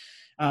things.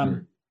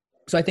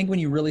 So I think when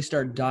you really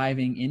start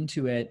diving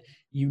into it,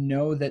 you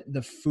know that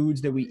the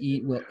foods that we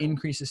eat will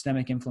increase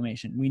systemic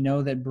inflammation. We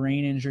know that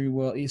brain injury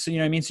will, so you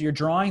know what I mean? So you're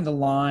drawing the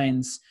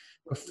lines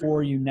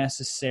before you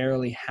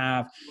necessarily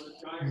have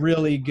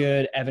really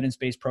good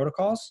evidence-based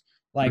protocols.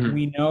 Like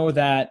we know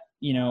that,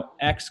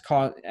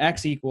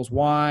 X equals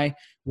Y,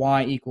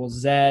 Y equals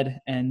Z.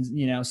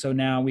 And, so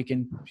now we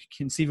can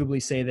conceivably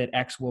say that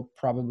X will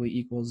probably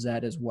equal Z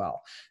as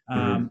well.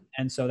 And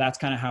so that's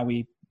kind of how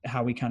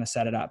we kind of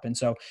set it up. And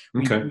so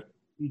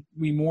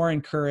we more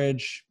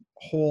encourage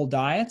whole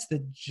diets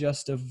that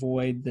just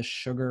avoid the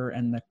sugar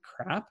and the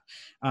crap.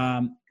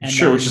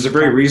 Sure, which is a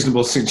very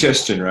reasonable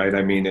suggestion, right?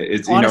 I mean,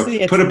 it's,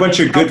 honestly, put a bunch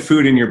of good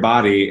food in your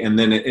body, and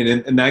then,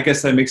 and I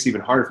guess that makes it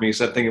even harder for me.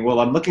 So I'm thinking, well,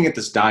 I'm looking at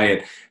this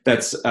diet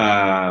that's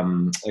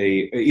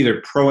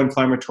either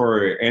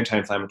pro-inflammatory or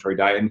anti-inflammatory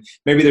diet, and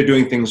maybe they're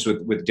doing things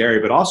with dairy,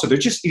 but also they're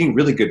just eating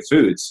really good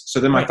foods. So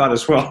then my thought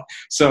is, well,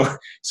 so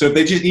if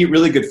they just eat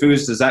really good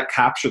foods, does that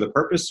capture the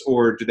purpose,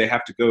 or do they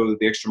have to go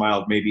the extra mile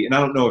of maybe, and I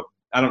don't know,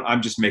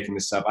 I'm just making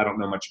this up. I don't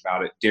know much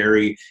about it.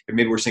 Dairy, and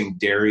maybe we're saying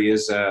dairy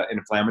is an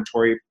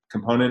inflammatory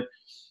component.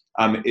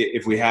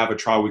 If we have a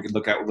trial, we could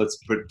look at, let's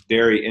put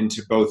dairy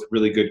into both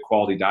really good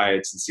quality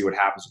diets and see what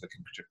happens with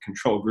a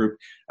control group.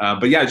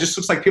 But yeah, it just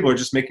looks like people are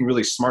just making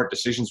really smart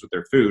decisions with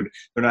their food.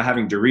 They're not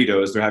having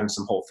Doritos, they're having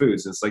some whole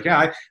foods. And it's like,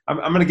 yeah, I'm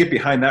going to get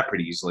behind that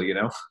pretty easily,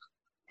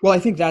 Well, I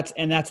think that's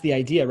the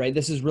idea, right?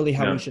 This is really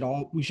how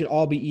we should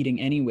all be eating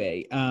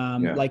anyway.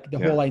 Like the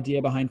whole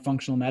idea behind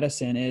functional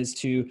medicine is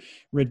to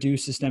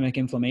reduce systemic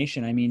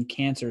inflammation. I mean,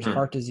 cancers,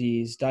 heart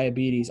disease,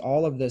 diabetes,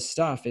 all of this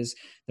stuff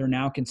they're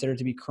now considered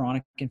to be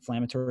chronic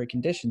inflammatory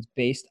conditions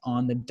based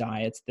on the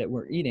diets that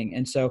we're eating.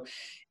 And so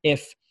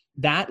if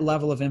that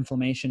level of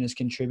inflammation is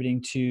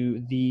contributing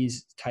to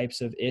these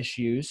types of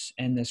issues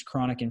and this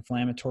chronic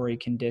inflammatory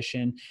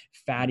condition,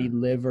 fatty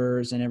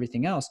livers and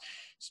everything else,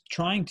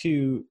 trying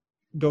to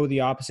go the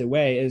opposite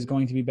way is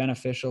going to be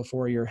beneficial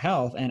for your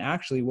health, and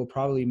actually will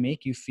probably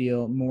make you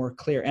feel more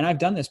clear. And I've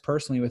done this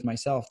personally with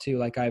myself too.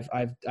 Like I've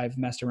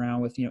messed around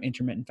with,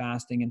 intermittent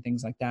fasting and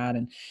things like that,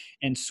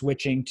 and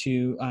switching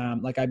to,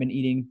 like I've been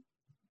eating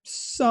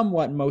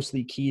somewhat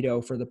mostly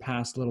keto for the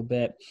past little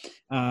bit,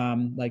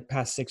 like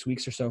past 6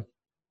 weeks or so.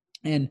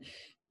 And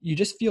you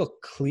just feel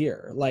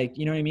clear. Like,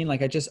 you know what I mean?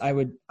 Like I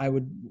would,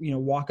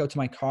 walk out to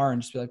my car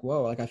and just be like,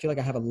 whoa, like I feel like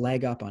I have a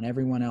leg up on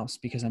everyone else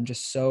because I'm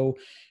just so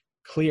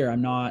clear.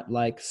 I'm not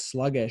like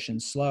sluggish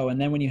and slow. And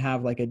then when you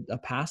have like a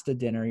pasta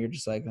dinner, you're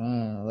just like,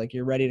 like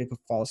you're ready to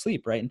fall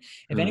asleep. Right. And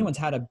if anyone's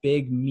had a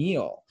big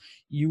meal,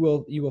 you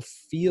will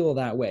feel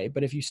that way.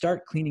 But if you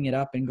start cleaning it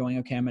up and going,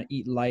 okay, I'm going to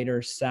eat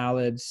lighter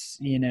salads,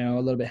 a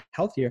little bit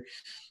healthier,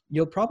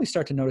 you'll probably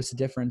start to notice a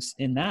difference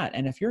in that.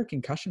 And if you're a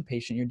concussion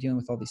patient, you're dealing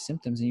with all these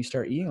symptoms and you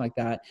start eating like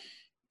that,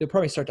 you'll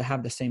probably start to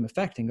have the same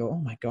effect and go,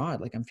 oh my God,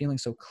 like I'm feeling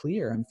so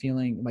clear. I'm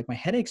feeling like my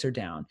headaches are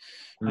down.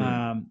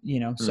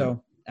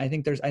 So I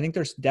think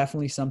there's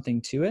definitely something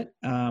to it.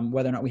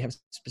 Whether or not we have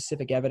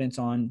specific evidence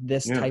on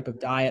this type of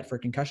diet for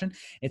concussion,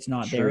 it's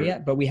not there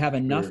yet, but we have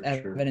enough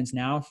evidence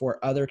now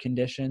for other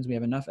conditions. We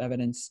have enough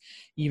evidence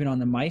even on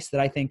the mice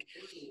that I think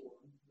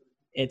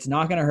it's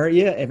not going to hurt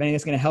you. If anything,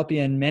 it's going to help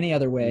you in many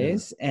other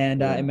ways,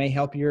 and it may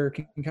help your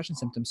concussion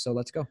symptoms. So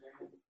let's go.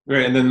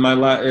 Right. And then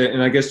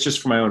and I guess just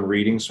for my own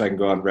reading, so I can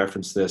go out and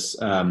reference this,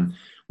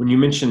 when you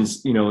mentioned,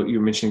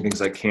 you're mentioning things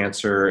like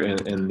cancer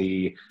and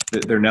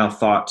they're now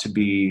thought to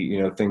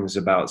be, things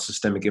about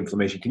systemic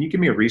inflammation. Can you give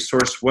me a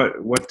resource? What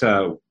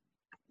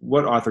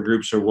author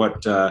groups or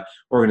what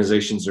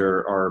organizations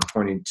are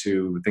pointing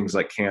to things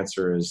like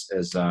cancer as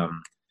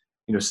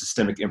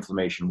systemic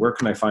inflammation? Where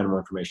can I find more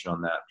information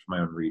on that for my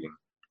own reading?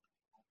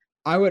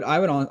 I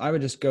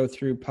would just go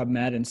through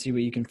PubMed and see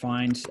what you can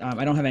find.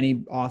 I don't have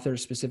any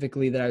authors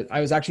specifically that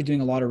I was actually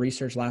doing a lot of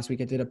research last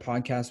week. I did a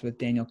podcast with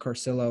Daniel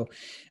Carcillo,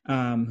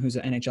 who's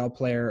an NHL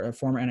player, a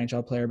former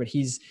NHL player, but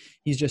he's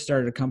just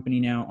started a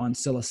company now on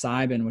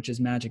psilocybin, which is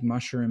magic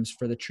mushrooms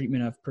for the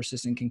treatment of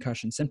persistent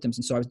concussion symptoms.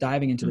 And so I was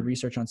diving into the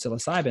research on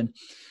psilocybin,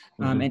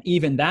 and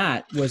even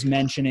that was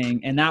mentioning,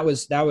 and that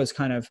was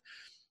kind of,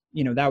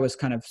 that was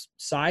kind of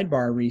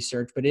sidebar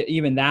research, but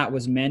even that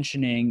was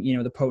mentioning,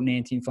 the potent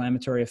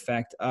anti-inflammatory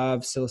effect of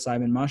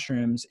psilocybin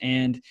mushrooms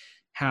and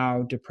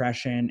how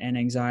depression and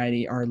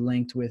anxiety are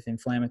linked with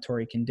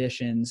inflammatory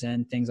conditions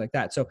and things like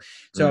that. So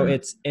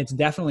it's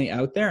definitely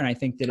out there. And I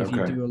think that if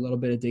you do a little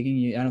bit of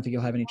digging, I don't think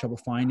you'll have any trouble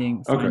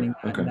finding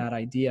that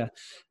idea.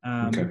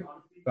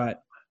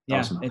 But yeah,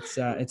 awesome.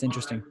 It's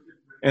interesting.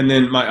 And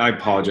then I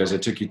apologize, I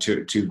took you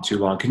too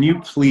long. Can you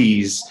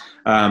please,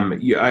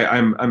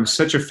 I'm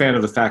such a fan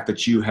of the fact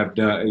that you have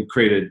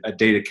created a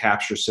data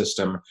capture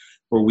system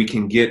where we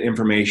can get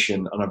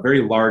information on a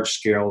very large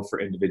scale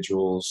for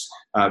individuals.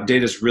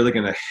 Data is really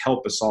going to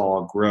help us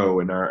all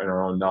grow in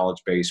our own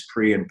knowledge base,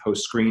 pre and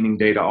post screening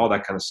data, all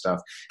that kind of stuff.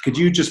 Could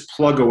you just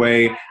plug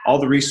away all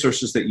the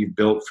resources that you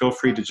built? Feel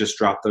free to just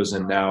drop those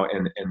in now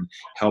and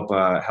help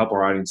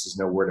our audiences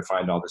know where to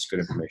find all this good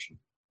information.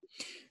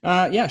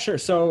 Yeah, sure.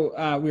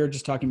 So we were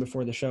just talking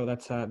before the show.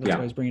 That's why I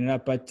was bringing it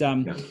up. But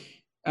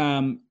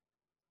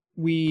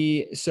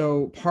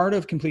so part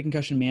of complete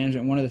concussion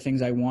management, one of the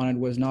things I wanted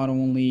was not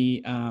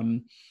only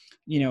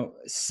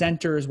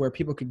centers where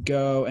people could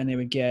go and they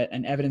would get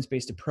an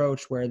evidence-based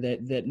approach where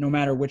that no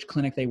matter which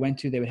clinic they went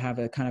to, they would have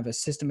a kind of a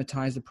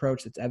systematized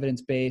approach that's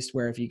evidence-based,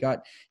 where if you got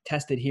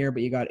tested here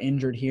but you got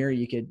injured here,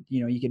 you could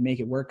make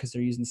it work because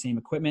they're using the same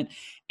equipment.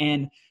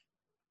 And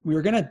we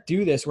were going to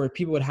do this where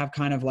people would have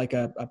kind of like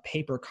a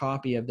paper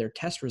copy of their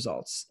test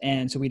results.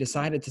 And so we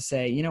decided to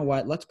say, you know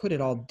what, let's put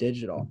it all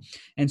digital.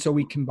 And so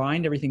we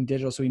combined everything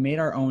digital. So we made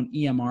our own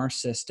EMR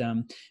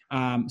system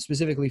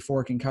specifically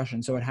for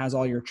concussion. So it has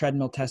all your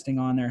treadmill testing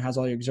on there, has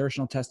all your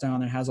exertional testing on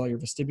there, has all your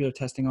vestibular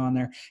testing on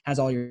there, has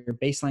all your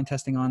baseline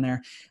testing on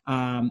there.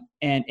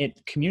 And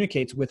it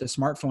communicates with a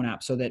smartphone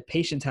app so that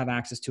patients have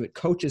access to it.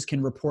 Coaches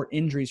can report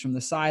injuries from the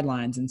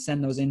sidelines and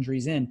send those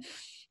injuries in.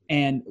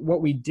 And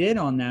what we did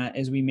on that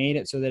is we made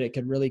it so that it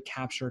could really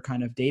capture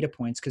kind of data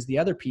points, because the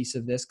other piece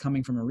of this,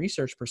 coming from a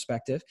research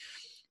perspective,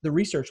 the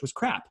research was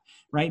crap,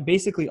 right?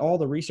 Basically, all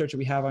the research that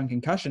we have on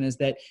concussion is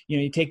that,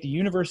 you take the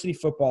university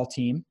football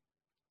team,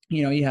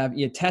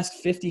 you test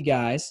 50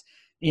 guys,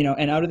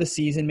 and out of the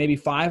season, maybe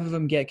 5 of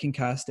them get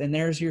concussed, and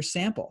there's your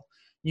sample.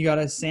 You got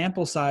a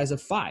sample size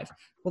of 5.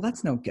 Well,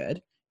 that's no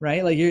good.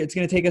 Right? Like it's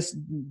going to take us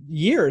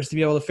years to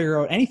be able to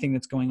figure out anything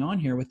that's going on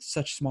here with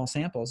such small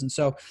samples. And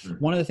so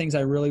one of the things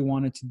I really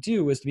wanted to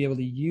do was to be able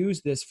to use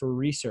this for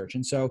research.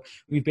 And so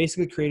we've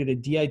basically created a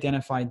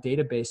de-identified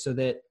database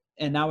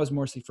and that was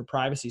mostly for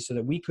privacy, so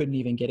that we couldn't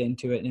even get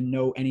into it and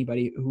know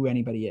who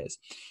anybody is.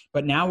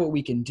 But now what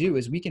we can do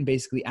is we can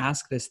basically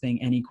ask this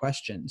thing any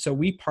question. So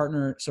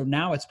so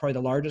now it's probably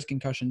the largest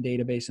concussion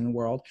database in the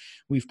world.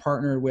 We've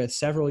partnered with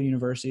several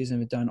universities and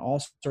have done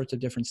all sorts of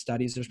different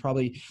studies. There's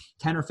probably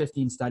 10 or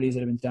 15 studies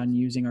that have been done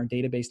using our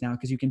database now,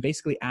 because you can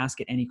basically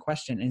ask it any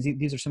question. And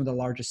these are some of the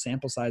largest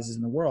sample sizes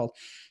in the world.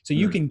 So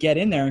you can get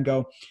in there and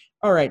go,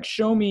 all right,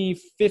 show me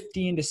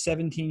 15 to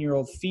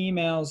 17-year-old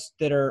females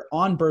that are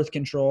on birth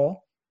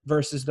control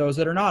versus those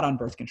that are not on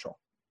birth control.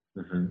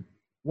 Mm-hmm.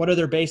 What do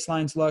their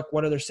baselines look?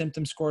 What do their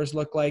symptom scores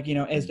look like?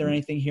 Is there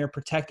anything here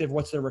protective?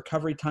 What's their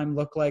recovery time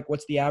look like?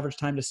 What's the average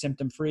time to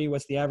symptom free?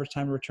 What's the average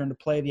time to return to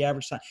play? The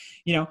average time,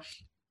 you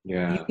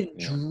can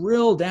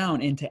drill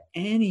down into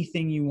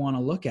anything you want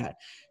to look at.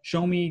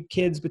 Show me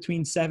kids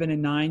between 7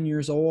 and 9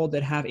 years old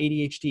that have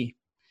ADHD.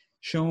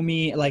 Show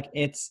me, like,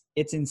 it's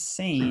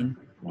insane.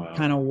 Wow.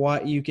 Kind of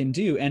what you can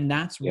do. And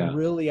that's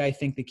really, I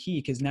think, the key,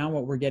 because now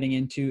what we're getting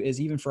into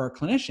is, even for our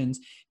clinicians,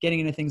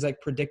 getting into things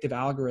like predictive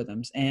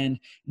algorithms and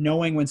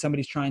knowing when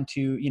somebody's trying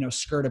to,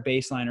 skirt a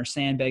baseline or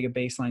sandbag a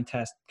baseline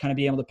test, kind of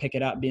being able to pick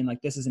it up, being like,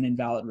 this is an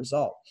invalid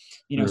result,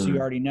 so you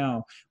already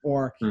know.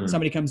 Or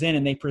somebody comes in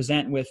and they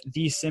present with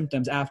these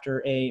symptoms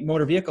after a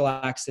motor vehicle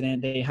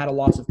accident. They had a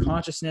loss of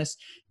consciousness.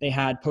 They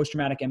had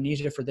post-traumatic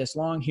amnesia for this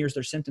long. Here's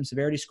their symptom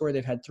severity score.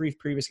 They've had 3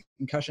 previous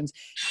concussions.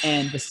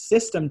 And the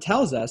system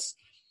tells us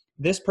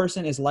this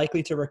person is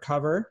likely to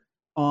recover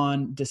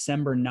on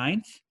December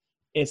 9th.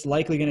 It's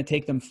likely going to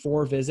take them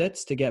 4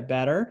 visits to get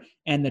better.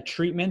 And the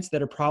treatments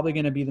that are probably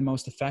going to be the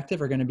most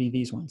effective are going to be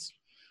these ones,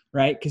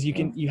 right? Because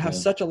you have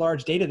such a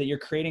large data that you're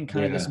creating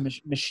kind of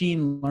this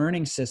machine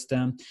learning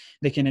system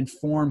that can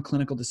inform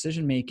clinical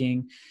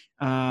decision-making.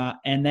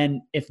 And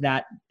then if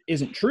that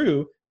isn't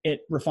true,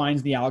 it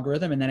refines the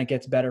algorithm, and then it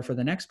gets better for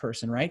the next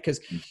person, right? Because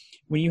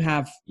when you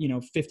have,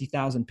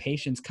 50,000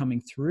 patients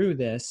coming through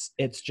this,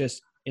 it's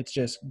just it's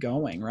just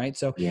going, right?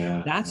 So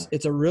Yeah.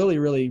 it's a really,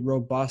 really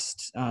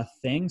robust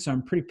thing. So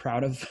I'm pretty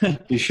proud of.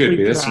 You should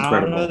be. That's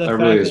incredible. That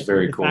really is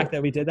very cool. The fact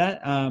that we did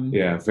that.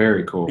 Yeah,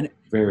 very cool.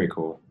 Very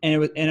cool.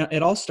 And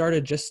it all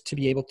started just to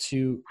be able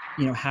to,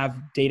 have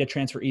data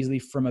transfer easily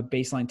from a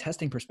baseline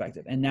testing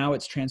perspective. And now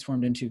it's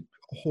transformed into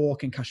a whole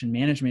concussion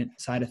management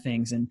side of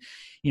things. And,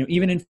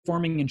 even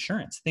informing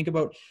insurance. Think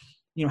about,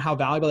 how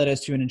valuable that is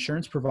to an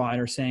insurance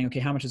provider saying, okay,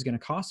 how much is it going to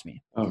cost me?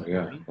 Oh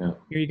yeah. Yeah.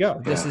 Here you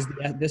go. This is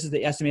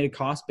the estimated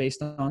cost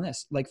based on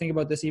this. Like, think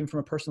about this even from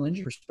a personal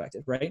injury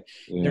perspective, right?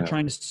 Yeah. They're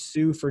trying to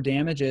sue for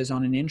damages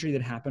on an injury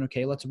that happened.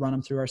 Okay, let's run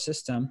them through our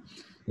system.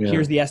 Yeah.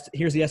 Here's the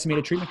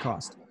estimated treatment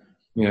cost.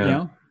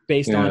 Yeah.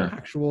 Based on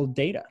actual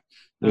data.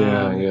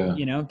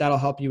 That'll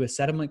help you with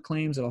settlement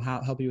claims. It'll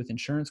help you with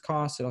insurance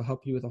costs. It'll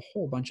help you with a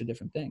whole bunch of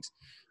different things.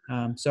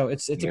 So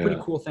it's a pretty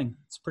cool thing.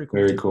 It's pretty cool.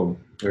 Very cool.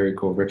 Very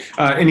cool.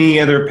 Any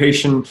other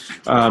patient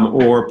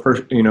or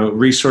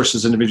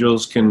resources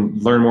individuals can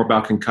learn more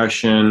about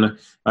concussion?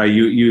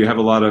 You have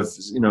a lot of,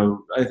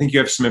 I think you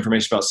have some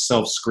information about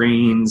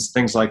self-screens,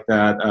 things like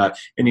that.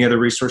 Any other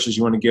resources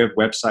you want to give,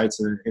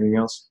 websites or anything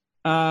else?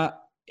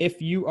 If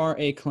you are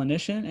a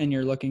clinician and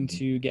you're looking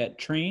to get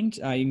trained,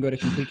 you can go to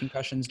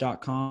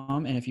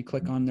CompleteConcussions.com. And if you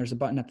click on, there's a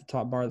button at the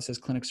top bar that says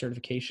clinic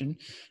certification.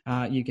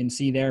 You can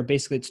see there,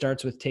 basically it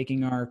starts with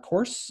taking our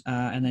course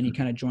and then you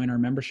kind of join our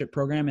membership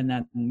program,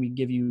 and we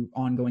give you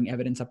ongoing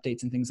evidence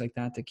updates and things like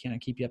that to kind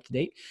of keep you up to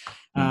date.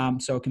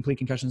 So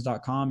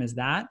CompleteConcussions.com is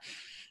that.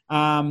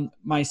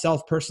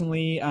 Myself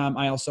personally,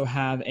 I also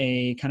have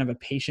a kind of a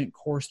patient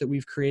course that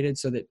we've created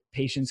so that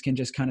patients can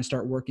just kind of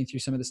start working through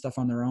some of the stuff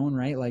on their own,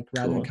 right? Like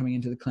rather than coming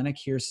into the clinic,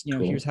 here's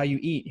how you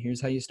eat,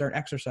 here's how you start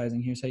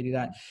exercising, here's how you do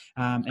that.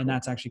 And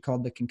that's actually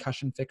called the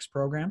Concussion Fix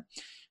program.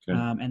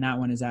 And that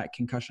one is at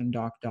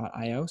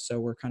concussiondoc.io. So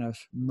we're kind of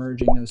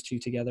merging those two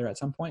together at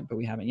some point, but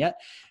we haven't yet.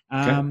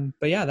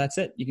 But yeah, that's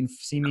it. You can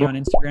see me on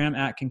Instagram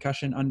at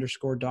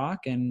concussion_doc,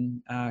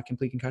 and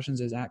Complete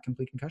Concussions is at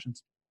Complete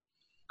Concussions.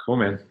 Cool,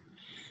 man.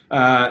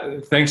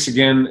 Thanks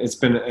again. It's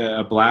been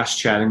a blast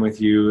chatting with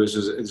you. This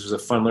was a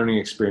fun learning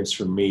experience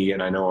for me,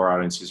 and I know our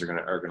audiences are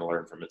gonna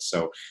learn from it.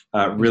 So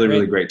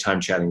really great time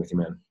chatting with you,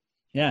 man.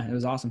 Yeah, it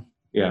was awesome.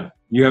 Yeah.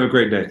 You have a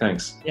great day.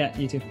 Thanks. Yeah,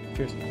 you too.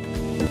 Cheers.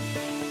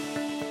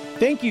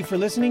 Thank you for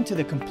listening to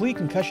the Complete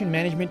Concussion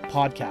Management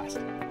Podcast.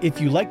 If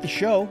you like the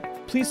show,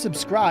 please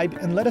subscribe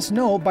and let us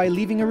know by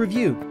leaving a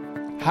review.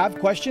 Have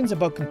questions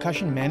about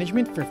concussion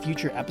management for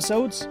future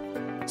episodes?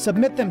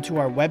 Submit them to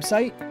our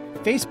website,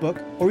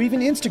 Facebook, or even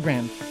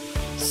Instagram.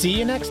 See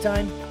you next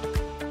time.